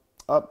yourself?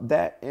 Up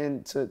that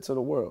and to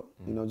the world.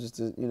 You know, just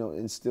to,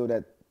 instill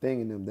that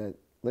thing in them that,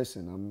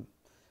 listen,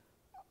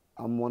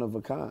 I'm one of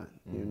a kind,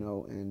 you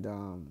know, and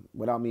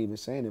without me even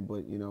saying it,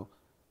 but,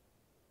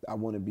 I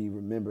want to be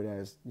remembered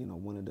as,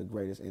 one of the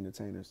greatest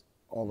entertainers,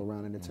 all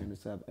around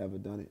entertainers to have ever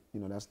done it.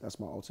 That's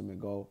my ultimate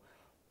goal.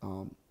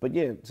 But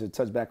yeah, to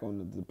touch back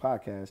on the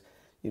podcast,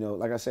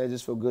 like I said, I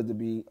just feel good to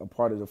be a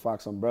part of the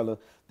Fox umbrella.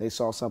 They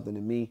saw something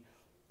in me,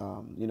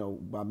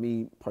 by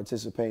me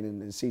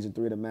participating in season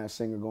 3 of The Masked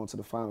Singer, going to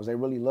the finals. They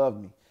really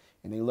loved me,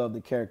 and they loved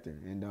the character.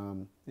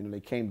 And, they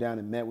came down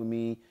and met with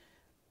me.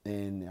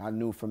 And I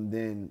knew from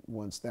then,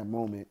 once that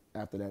moment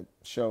after that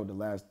show,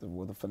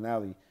 the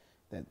finale,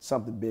 that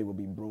something big would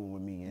be brewing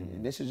with me.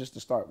 And this is just the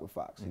start with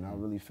Fox. I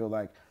really feel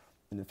like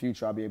in the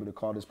future I'll be able to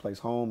call this place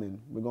home, and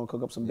we're gonna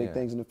cook up some big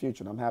things in the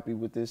future. And I'm happy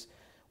with this,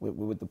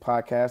 with the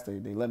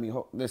podcast. They let me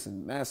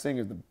listen. Masked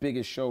Singer is the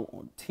biggest show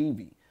on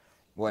TV.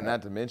 Well,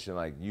 not to mention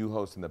like you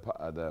hosting the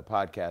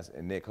podcast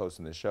and Nick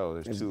hosting the show.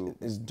 There's two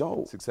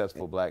dope.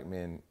 Successful black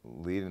men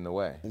leading the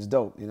way. It's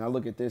dope. And I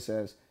look at this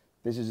as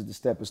this is just the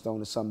stepping stone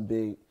to something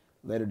big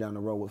later down the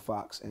road with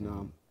Fox.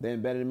 And they're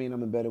embedded in me, and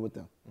I'm embedded with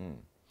them.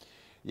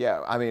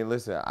 Yeah, I mean,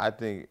 listen, I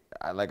think,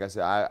 like I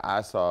said,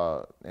 I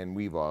saw, and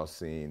we've all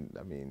seen,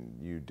 I mean,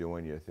 you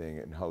doing your thing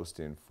and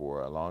hosting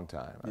for a long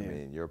time. I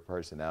mean, your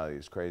personality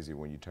is crazy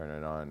when you turn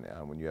it on,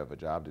 when you have a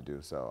job to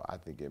do. So I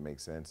think it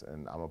makes sense.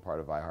 And I'm a part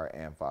of iHeart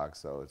and Fox,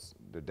 so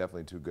they're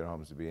definitely two good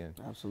homes to be in.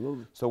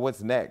 Absolutely. So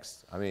what's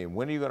next? I mean,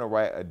 when are you going to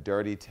write a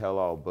dirty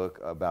tell-all book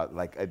about,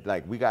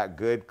 like we got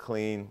good,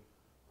 clean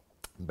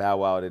Bow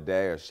Wow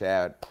today or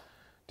Shad?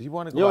 Do you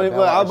want to go?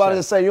 I was about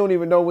to say, you don't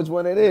even know which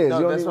one it is.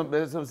 No, that's what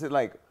I'm saying.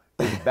 Like,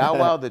 is Bow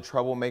Wow the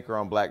troublemaker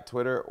on Black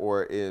Twitter,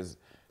 or is...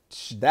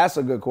 That's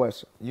a good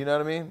question. You know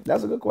what I mean?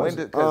 That's a good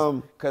question.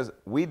 Because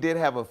we did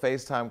have a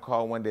FaceTime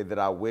call one day that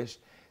I wish...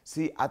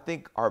 See, I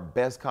think our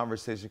best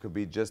conversation could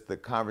be just the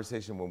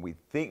conversation when we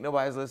think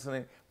nobody's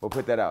listening, but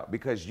put that out.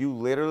 Because you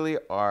literally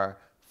are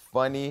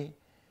funny,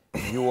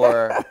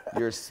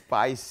 you're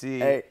spicy.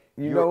 Hey,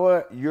 you know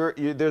what?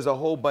 There's a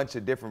whole bunch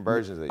of different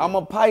versions of you. I'm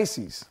a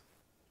Pisces.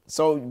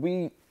 So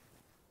we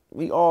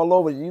all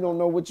over. You don't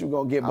know what you're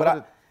gonna get.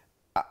 But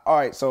all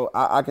right, so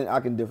I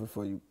can differ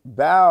for you.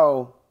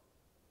 Bow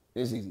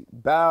is easy.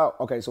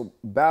 Okay, so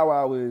Bow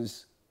Wow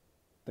is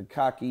the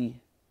cocky,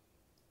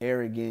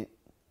 arrogant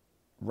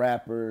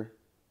rapper,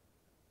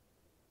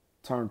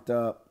 turned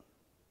up,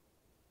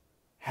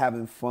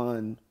 having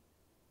fun,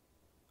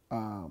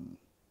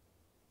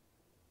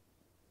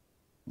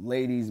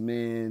 ladies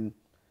man.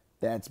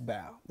 That's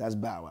Bow. That's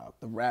Bow Wow.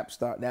 The rap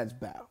star. That's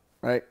Bow.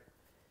 Right.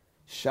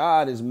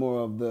 Shad is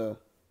more of the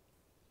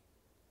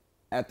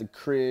at the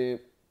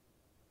crib,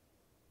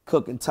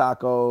 cooking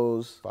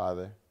tacos.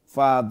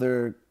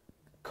 Father,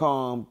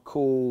 calm,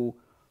 cool,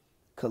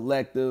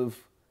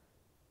 collective.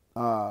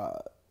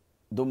 The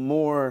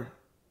more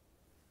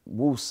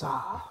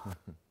woosah,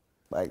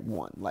 like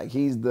one. Like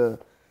he's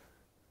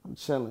I'm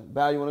chilling.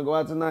 Bow, you want to go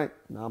out tonight?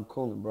 Nah, I'm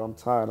cooling, bro. I'm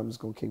tired. I'm just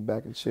going to kick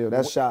back and chill.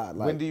 That's Shad.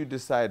 Like, when do you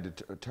decide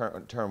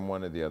to turn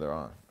one or the other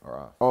on or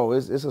off? Oh,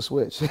 it's a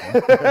switch.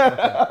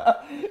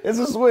 It's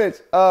a switch.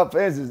 For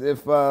instance,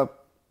 if my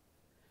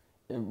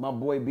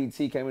boy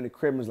BT came in the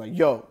crib and was like,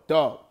 yo,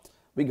 dog,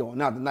 we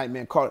going out tonight,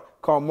 man.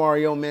 Call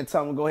Mario, man.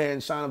 Tell him to go ahead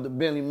and shine up the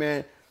Bentley,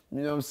 man.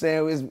 You know what I'm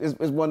saying?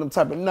 It's one of them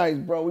type of nights,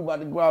 bro. We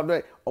about to go out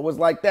there. Oh, it's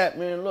like that,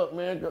 man. Look,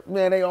 man,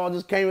 they all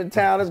just came in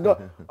town. Let's go.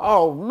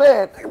 Oh,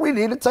 man, we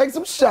need to take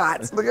some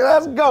shots. Look,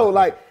 let's go.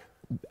 Like,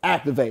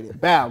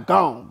 activated. Bow,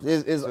 gone.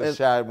 So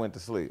Shad went to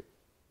sleep.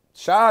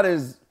 Shad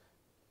is,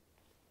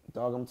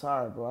 dog, I'm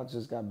tired, bro. I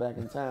just got back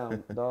in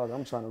town. Dog,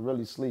 I'm trying to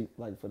really sleep,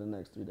 like, for the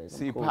next 3 days.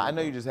 See, cool, I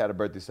know you just had a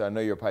birthday, so I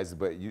know you're a Pisces,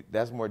 but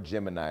that's more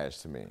Gemini-ish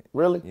to me.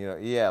 Really? You know,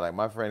 yeah, like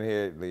my friend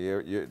here,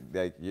 you're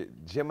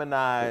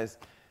Gemini's.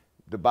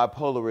 The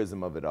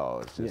bipolarism of it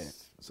all, it's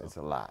just, it's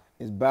a lot.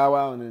 It's Bow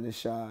Wow and then it's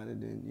Shad,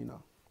 and then,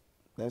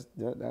 that's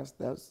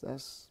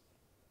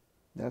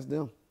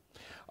them.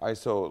 All right,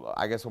 so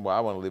I guess what I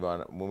want to leave on,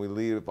 when we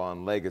leave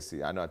on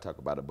legacy, I know I talk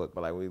about a book,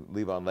 but like we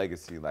leave on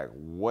legacy, like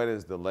what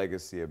is the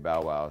legacy of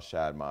Bow Wow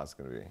Shad Moss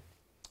going to be?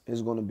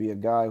 It's going to be a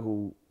guy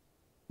who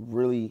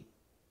really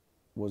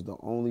was the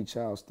only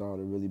child star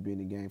to really be in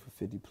the game for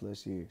 50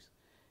 plus years.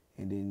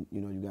 And then,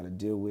 you got to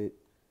deal with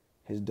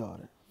his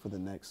daughter for the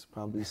next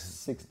probably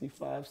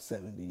 65,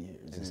 70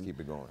 years. And just keep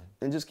it going.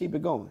 And just keep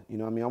it going. You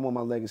know what I mean? I want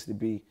my legacy to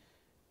be,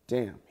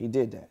 damn, he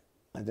did that.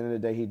 At the end of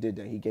the day, he did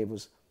that. He gave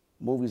us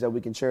movies that we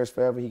can cherish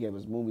forever. He gave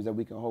us movies that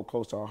we can hold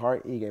close to our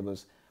heart. He gave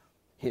us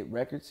hit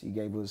records. He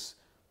gave us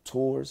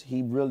tours.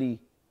 He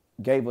really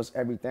gave us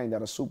everything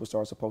that a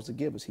superstar is supposed to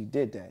give us. He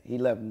did that. He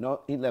left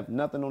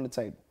nothing on the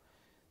table,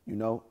 you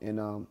know.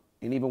 And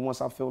even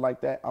once I feel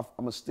like that, I'm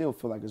gonna still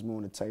feel like there's more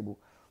on the table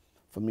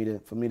for me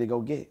to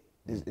go get.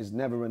 It's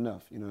never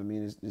enough, you know what I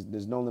mean?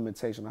 There's no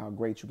limitation on how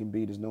great you can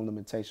be. There's no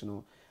limitation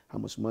on how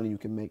much money you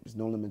can make. There's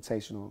no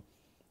limitation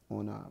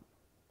on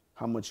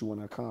how much you want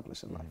to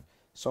accomplish in life.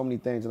 So many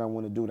things that I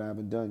want to do that I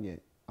haven't done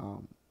yet.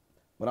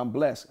 But I'm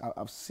blessed.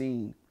 I've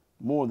seen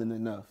more than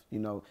enough. You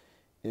know,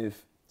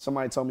 if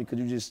somebody told me, could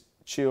you just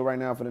chill right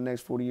now for the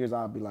next 40 years,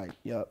 I'd be like,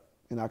 yup,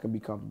 and I can be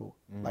comfortable.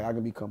 Like, I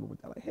can be comfortable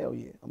with that. Like, hell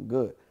yeah, I'm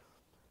good.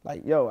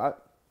 Like,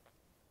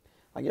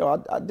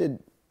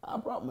 I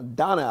brought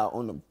Madonna out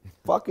on the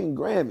fucking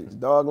Grammys,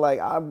 dog. Like,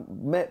 I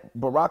met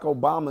Barack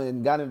Obama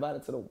and got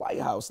invited to the White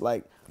House.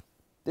 Like,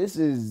 this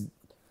is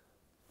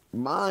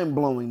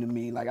mind-blowing to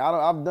me. Like,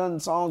 I've done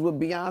songs with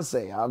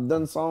Beyonce. I've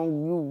done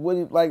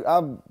songs like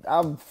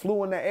I've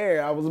flew in the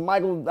air. I was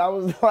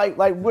like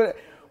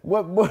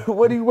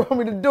what do you want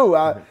me to do?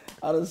 I've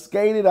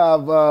skated.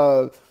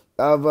 What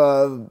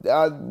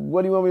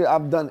do you want me to,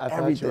 I've done everything.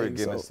 I thought you were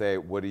going to say,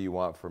 what do you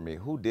want from me?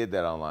 Who did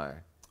that online?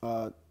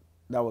 That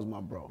was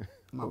my bro.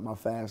 My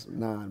Fast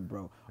 9,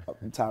 bro.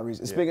 Tyrese.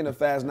 Yeah. Speaking of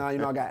Fast 9, you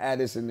know, I got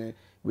Addis in there.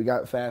 We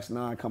got Fast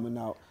 9 coming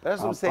out.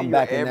 That's what I'm saying. You're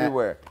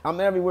everywhere. I'm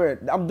everywhere.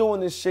 I'm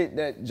doing this shit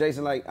that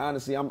Jason, like,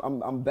 honestly,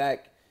 I'm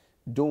back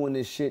doing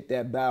this shit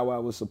that Bow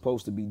Wow was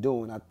supposed to be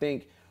doing. I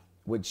think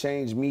what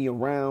changed me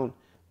around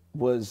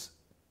was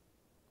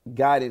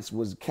guidance,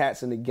 was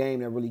cats in the game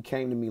that really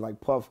came to me.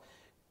 Like Puff,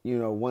 you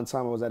know, one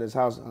time I was at his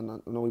house. I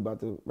know we about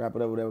to wrap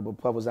it up or whatever, but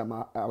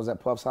I was at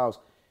Puff's house.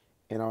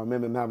 And I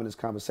remember him having this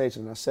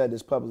conversation. And I said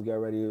this public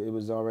got ready. It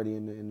was already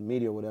in the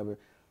media or whatever.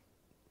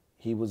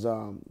 He was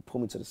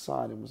pulled me to the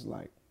side and was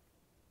like,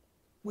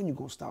 when you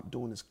gonna stop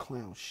doing this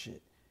clown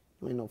shit?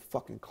 You ain't no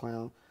fucking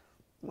clown.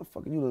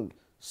 Motherfucker, you done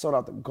sold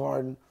out the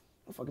garden.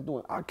 Motherfucker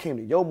doing, I came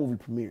to your movie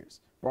premieres.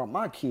 Brought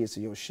my kids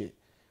to your shit.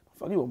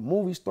 Motherfucker, you a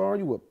movie star,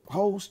 you a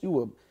host,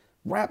 you a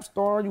rap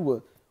star,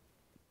 you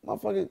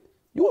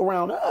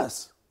around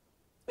us.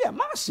 Yeah,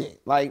 my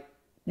shit. Like,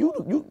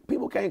 you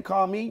people can't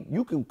call me.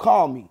 You can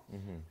call me.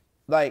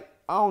 Like,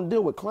 I don't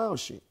deal with clown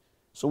shit.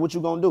 So what you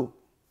gonna do?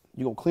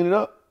 You gonna clean it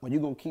up, or you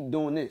gonna keep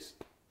doing this?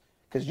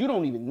 Because you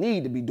don't even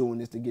need to be doing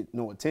this to get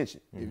no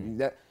attention.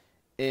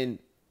 And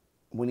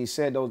when he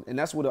said those, and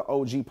that's what an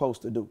OG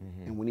supposed to do.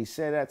 And when he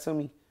said that to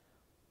me,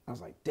 I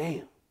was like,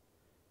 damn,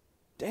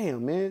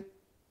 man.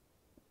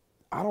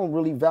 I don't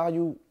really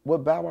value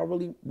what Bow Wow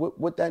really,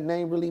 what that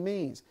name really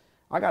means.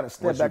 I gotta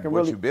step back and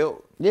really. What you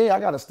built. Yeah, I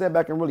gotta step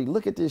back and really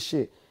look at this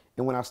shit.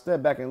 And when I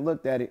stepped back and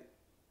looked at it,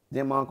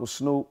 then my Uncle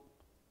Snoop,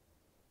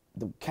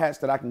 the cats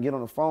that I can get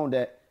on the phone,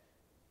 that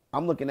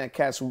I'm looking at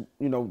cats who,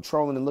 you know,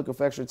 trolling and looking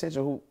for extra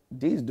attention, who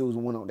these dudes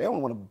they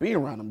don't want to be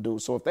around them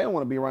dudes. So if they don't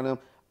want to be around them,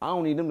 I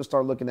don't need them to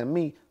start looking at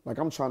me like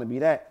I'm trying to be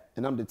that,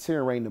 and I'm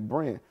deteriorating the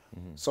brand.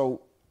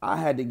 So I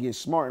had to get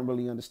smart and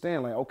really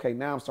understand, like, okay,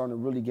 now I'm starting to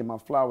really get my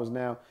flowers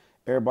now.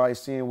 Everybody's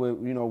seeing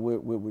what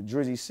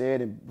Drizzy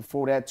said, and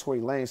before that, Tory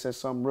Lanez said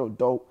something real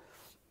dope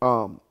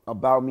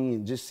about me,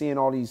 and just seeing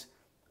all these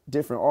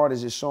different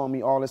artists just showing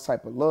me all this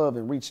type of love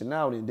and reaching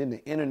out, and then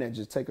the internet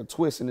just take a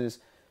twist in this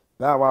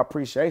Bow Wow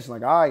appreciation.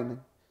 Like, all right,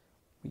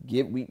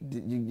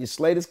 your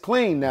slate is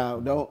clean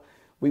now.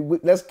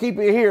 Let's keep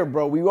it here,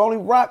 bro. We only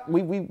rock,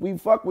 we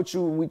fuck with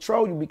you and we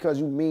troll you because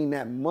you mean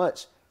that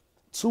much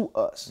to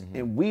us,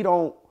 and we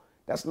don't.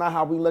 That's not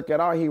how we look at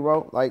our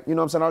hero. Like, you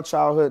know what I'm saying? Our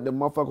childhood, the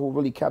motherfucker who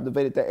really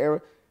captivated that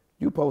era.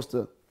 You supposed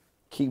to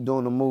keep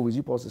doing the movies.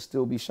 You supposed to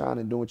still be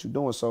shining, doing what you're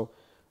doing. So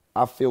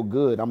I feel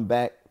good. I'm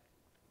back.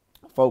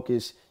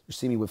 Focus. You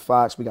see me with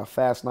Fox. We got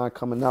Fast 9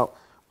 coming out.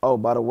 Oh,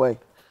 by the way,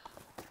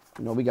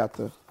 you know,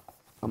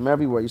 I'm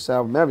everywhere. You say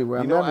I'm everywhere.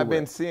 I'm everywhere. I've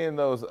been seeing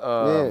those.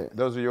 Yeah.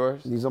 Those are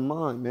yours? These are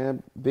mine,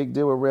 man. Big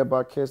deal with Red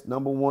by Kiss.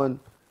 #1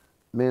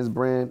 men's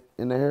brand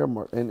in the hair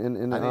market. I need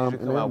you to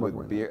come out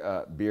with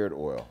beard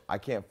oil. I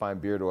can't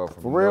find beard oil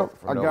from For real?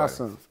 from I nobody. got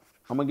some.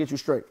 I'm going to get you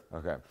straight.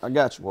 Okay. I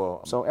got you.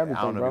 Well, so everything,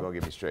 I don't know bro. if you're going to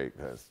get me straight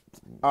because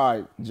all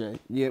right, Jay.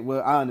 Yeah,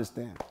 well, I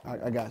understand.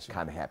 I got you.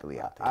 kind of happily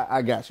out there.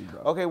 I got you,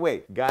 bro. Okay,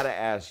 wait. Got to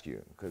ask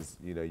you because,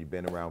 you know, you've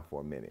been around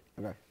for a minute.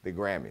 Okay. The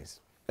Grammys.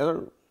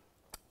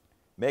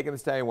 Megan Thee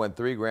Stallion won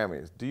 3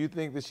 Grammys. Do you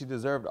think that she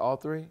deserved all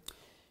 3?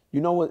 You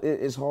know what?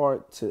 It's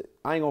hard to.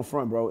 I ain't gonna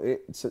front, bro.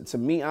 To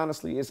me,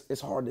 honestly, it's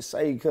hard to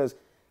say because,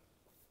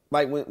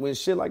 like, when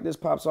shit like this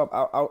pops up,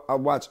 I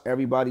watch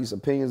everybody's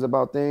opinions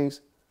about things,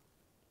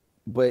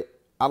 but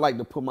I like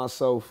to put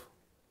myself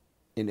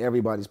in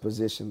everybody's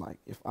position. Like,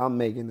 if I'm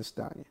Megan Thee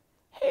Stallion,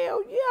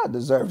 hell yeah, I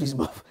deserve these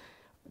motherfuckers.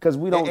 Because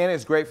we don't. And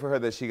it's great for her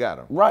that she got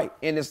them. Right,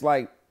 and it's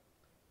like,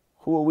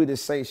 who are we to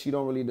say she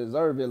don't really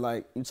deserve it?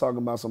 Like, you talking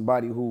about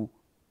somebody who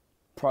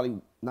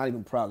probably, not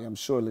even probably, I'm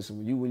sure,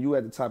 listen, when you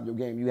at the top of your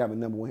game, you have a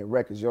 #1 hit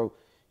records, your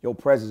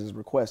presence is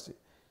requested.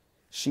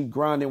 She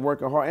grinding,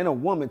 working hard, and a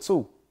woman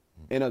too,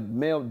 in a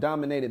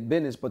male-dominated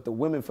business, but the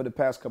women for the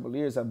past couple of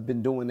years have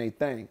been doing their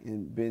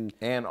thing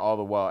And all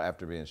the while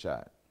after being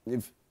shot. I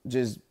ain't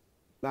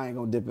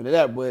gonna dip into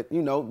that, but,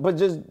 you know, but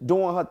just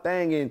doing her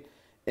thing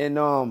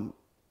And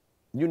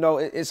you know,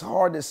 it's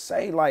hard to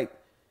say, like,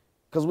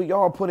 because we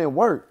all put in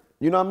work.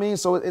 You know what I mean?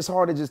 So it's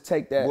hard to just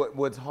take that.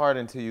 What's hard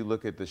until you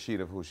look at the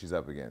sheet of who she's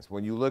up against.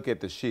 When you look at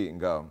the sheet and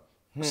go,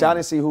 So I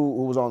didn't see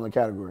who was on the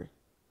category.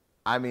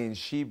 I mean,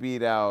 she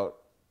beat out,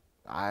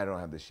 I don't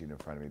have the sheet in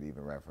front of me to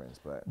even reference,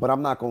 but. But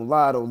I'm not going to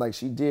lie, though. Like,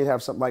 she did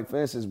have something, like, for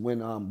instance, when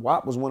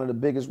WAP was one of the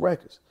biggest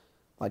records.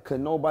 Like,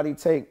 could nobody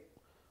take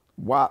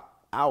WAP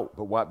out?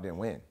 But WAP didn't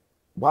win.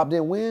 WAP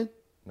didn't win?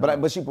 No.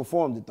 But she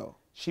performed it, though.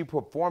 She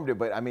performed it,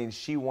 but I mean,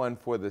 she won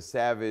for the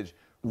Savage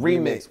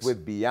Remix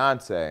with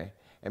Beyonce.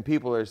 And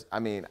people are, I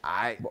mean,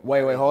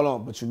 Wait, hold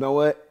on. But you know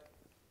what?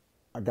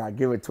 I got to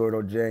give it to her,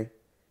 though, Jay.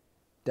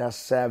 That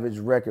Savage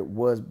record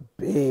was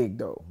big,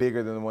 though.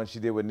 Bigger than the one she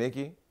did with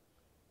Nicki?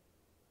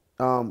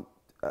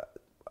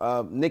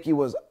 Nicki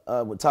was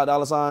with Ty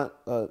Dolla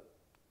 $ign.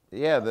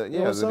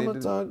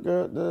 Summertime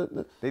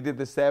girl. They did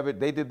the Savage.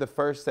 They did the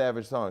first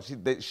Savage song.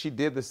 She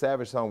did the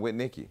Savage song with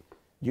Nicki.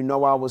 You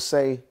know, I would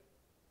say,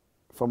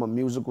 from a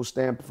music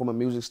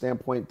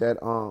standpoint, that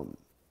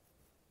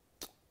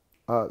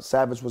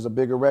Savage was a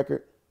bigger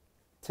record.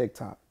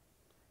 TikTok.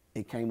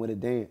 It came with a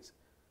dance.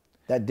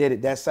 That did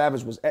it. That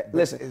Savage was.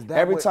 Listen, is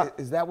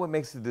that what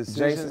makes the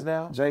decisions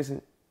now?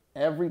 Jason,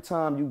 every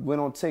time you went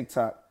on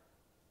TikTok,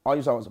 all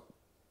you saw was,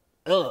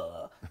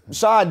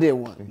 Shad did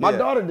one. My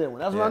daughter did one.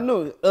 That's what I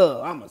knew.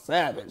 I'm a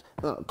savage.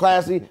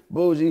 Classy,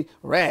 bougie,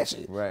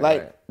 ratchet.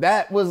 Right.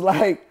 That was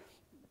like,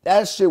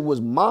 that shit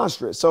was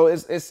monstrous. So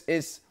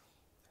it's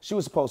she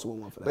was supposed to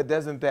win one for that. But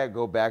doesn't that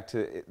go back to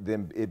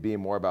it being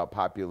more about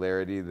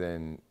popularity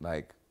than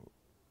like?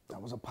 That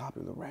was a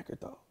popular record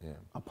though. Yeah.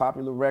 A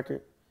popular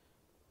record,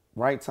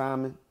 right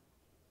timing.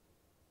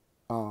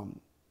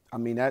 I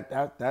mean that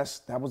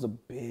was a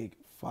big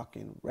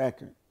fucking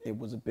record. It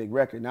was a big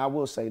record. Now I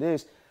will say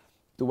this.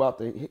 Throughout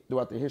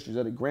the histories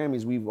of the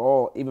Grammys, we've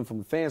all, even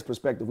from a fan's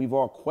perspective, we've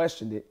all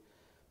questioned it.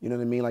 You know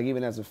what I mean? Like,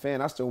 even as a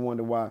fan, I still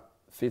wonder why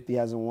 50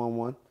 hasn't won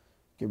one.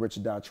 Get Rich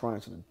or Die Trying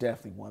should have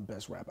definitely won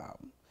Best Rap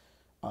Album.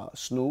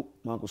 Snoop,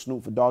 my Uncle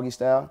Snoop for Doggy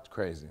Style. It's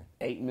crazy.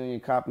 8 million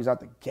copies out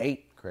the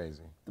gate.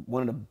 Crazy.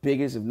 One of the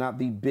biggest, if not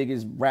the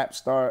biggest rap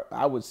star,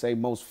 I would say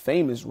most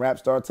famous rap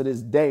star to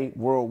this day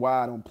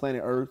worldwide on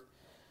planet Earth.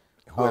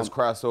 Who has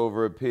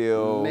crossover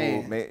appeal.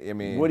 Man, I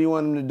mean, what do you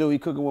want him to do? He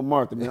cooking with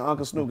Martha. Man,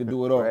 Uncle Snoop can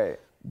do it all. Right.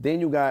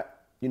 Then you got,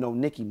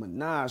 Nicki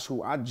Minaj,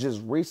 who I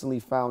just recently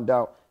found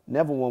out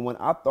never won one.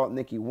 I thought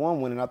Nicki won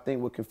one, and I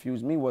think what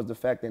confused me was the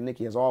fact that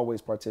Nicki has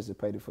always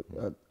participated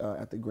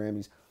at the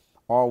Grammys,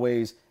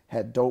 always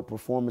had dope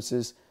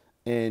performances,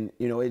 and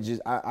it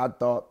just I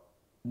thought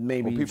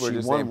maybe people are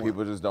just saying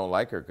people just don't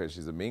like her because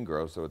she's a mean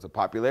girl, so it's a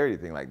popularity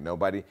thing. Like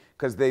nobody,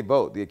 because they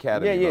vote, the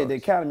Academy. Yeah, votes. The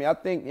Academy. I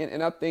think,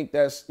 and I think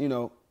that's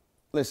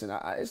listen,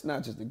 it's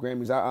not just the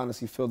Grammys. I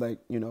honestly feel like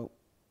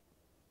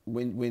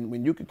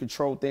when you can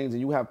control things and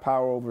you have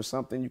power over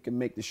something, you can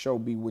make the show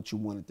be what you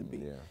want it to be.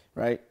 Yeah.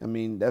 Right? I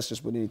mean, that's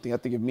just with anything. I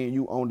think if me and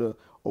you owned a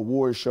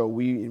award show,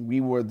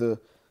 we were the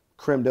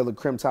creme de la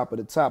creme, top of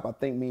the top, I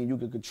think me and you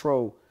could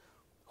control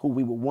who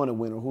we would want to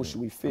win or who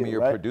should we feel. I mean,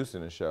 you're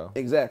producing a show.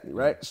 Exactly,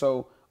 right?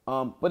 So,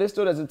 but it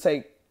still doesn't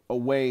take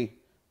away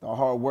the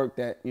hard work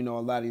that, a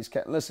lot of these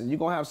cats. Listen, you're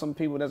going to have some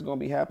people that's going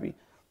to be happy,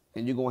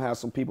 and you're going to have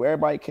some people,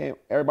 everybody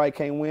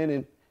can't win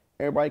and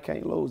everybody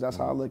can't lose. That's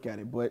how I look at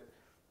it. But,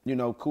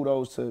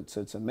 kudos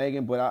to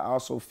Megan, but I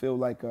also feel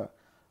like I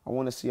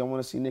want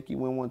to see Nicki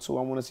win one too.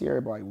 I want to see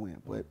everybody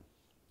win, but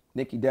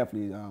Nicki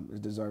definitely is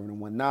deserving of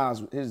one.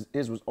 Nas,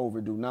 his was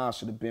overdue. Nas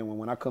should have been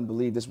one. I couldn't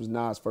believe this was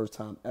Nas' first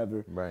time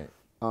ever. Right.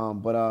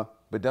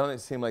 But don't it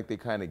seem like they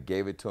kind of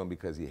gave it to him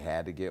because he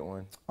had to get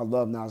one? I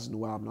love Nas'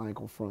 new album. I ain't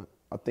gonna front.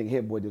 I think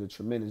Hit Boy did a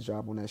tremendous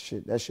job on that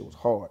shit. That shit was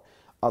hard.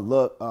 I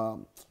love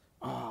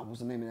what's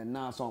the name of that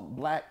Nas song?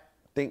 Black.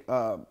 He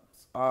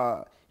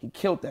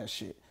killed that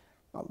shit.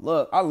 I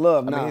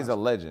love Nas. I mean, he's a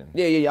legend.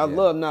 Yeah. I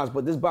love Nas,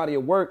 but this body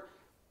of work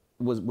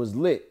was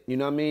lit. You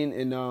know what I mean?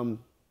 And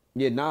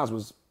Nas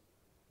was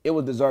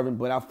deserving,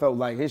 but I felt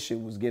like his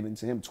shit was given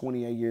to him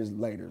 28 years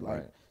later.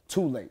 Like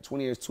too late.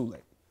 20 years too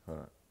late.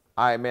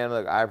 All right, man,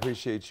 look, I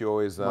appreciate you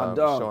always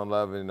showing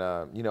love. And,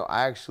 I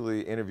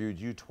actually interviewed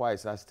you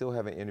twice. I still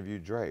haven't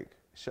interviewed Drake.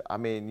 I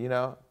mean,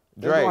 Drake.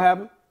 It's gonna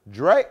happen?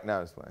 Drake?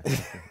 No, it's fine.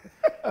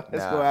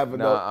 It's gonna happen,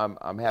 no, though.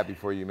 I'm happy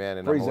for you, man,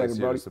 and Appreciate I'm always it,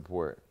 here buddy. to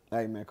support.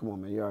 Hey, man, come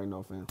on, man. You already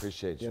know, fam.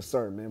 Appreciate you. Yes,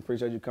 sir, man.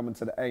 Appreciate you coming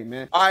to the A,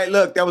 man. All right,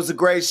 look, that was a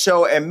great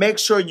show. And make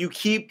sure you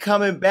keep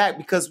coming back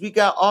because we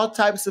got all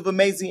types of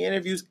amazing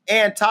interviews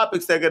and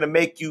topics that are going to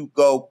make you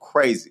go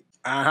crazy.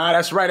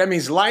 That's right. That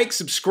means like,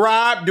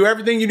 subscribe, do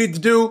everything you need to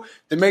do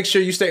to make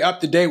sure you stay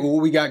up to date with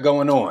what we got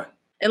going on.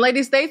 And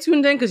ladies, stay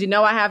tuned in because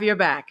I have your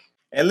back.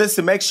 And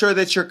listen, make sure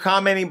that you're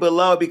commenting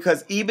below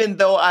because even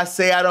though I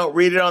say I don't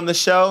read it on the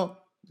show,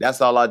 that's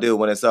all I do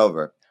when it's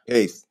over.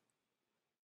 Peace.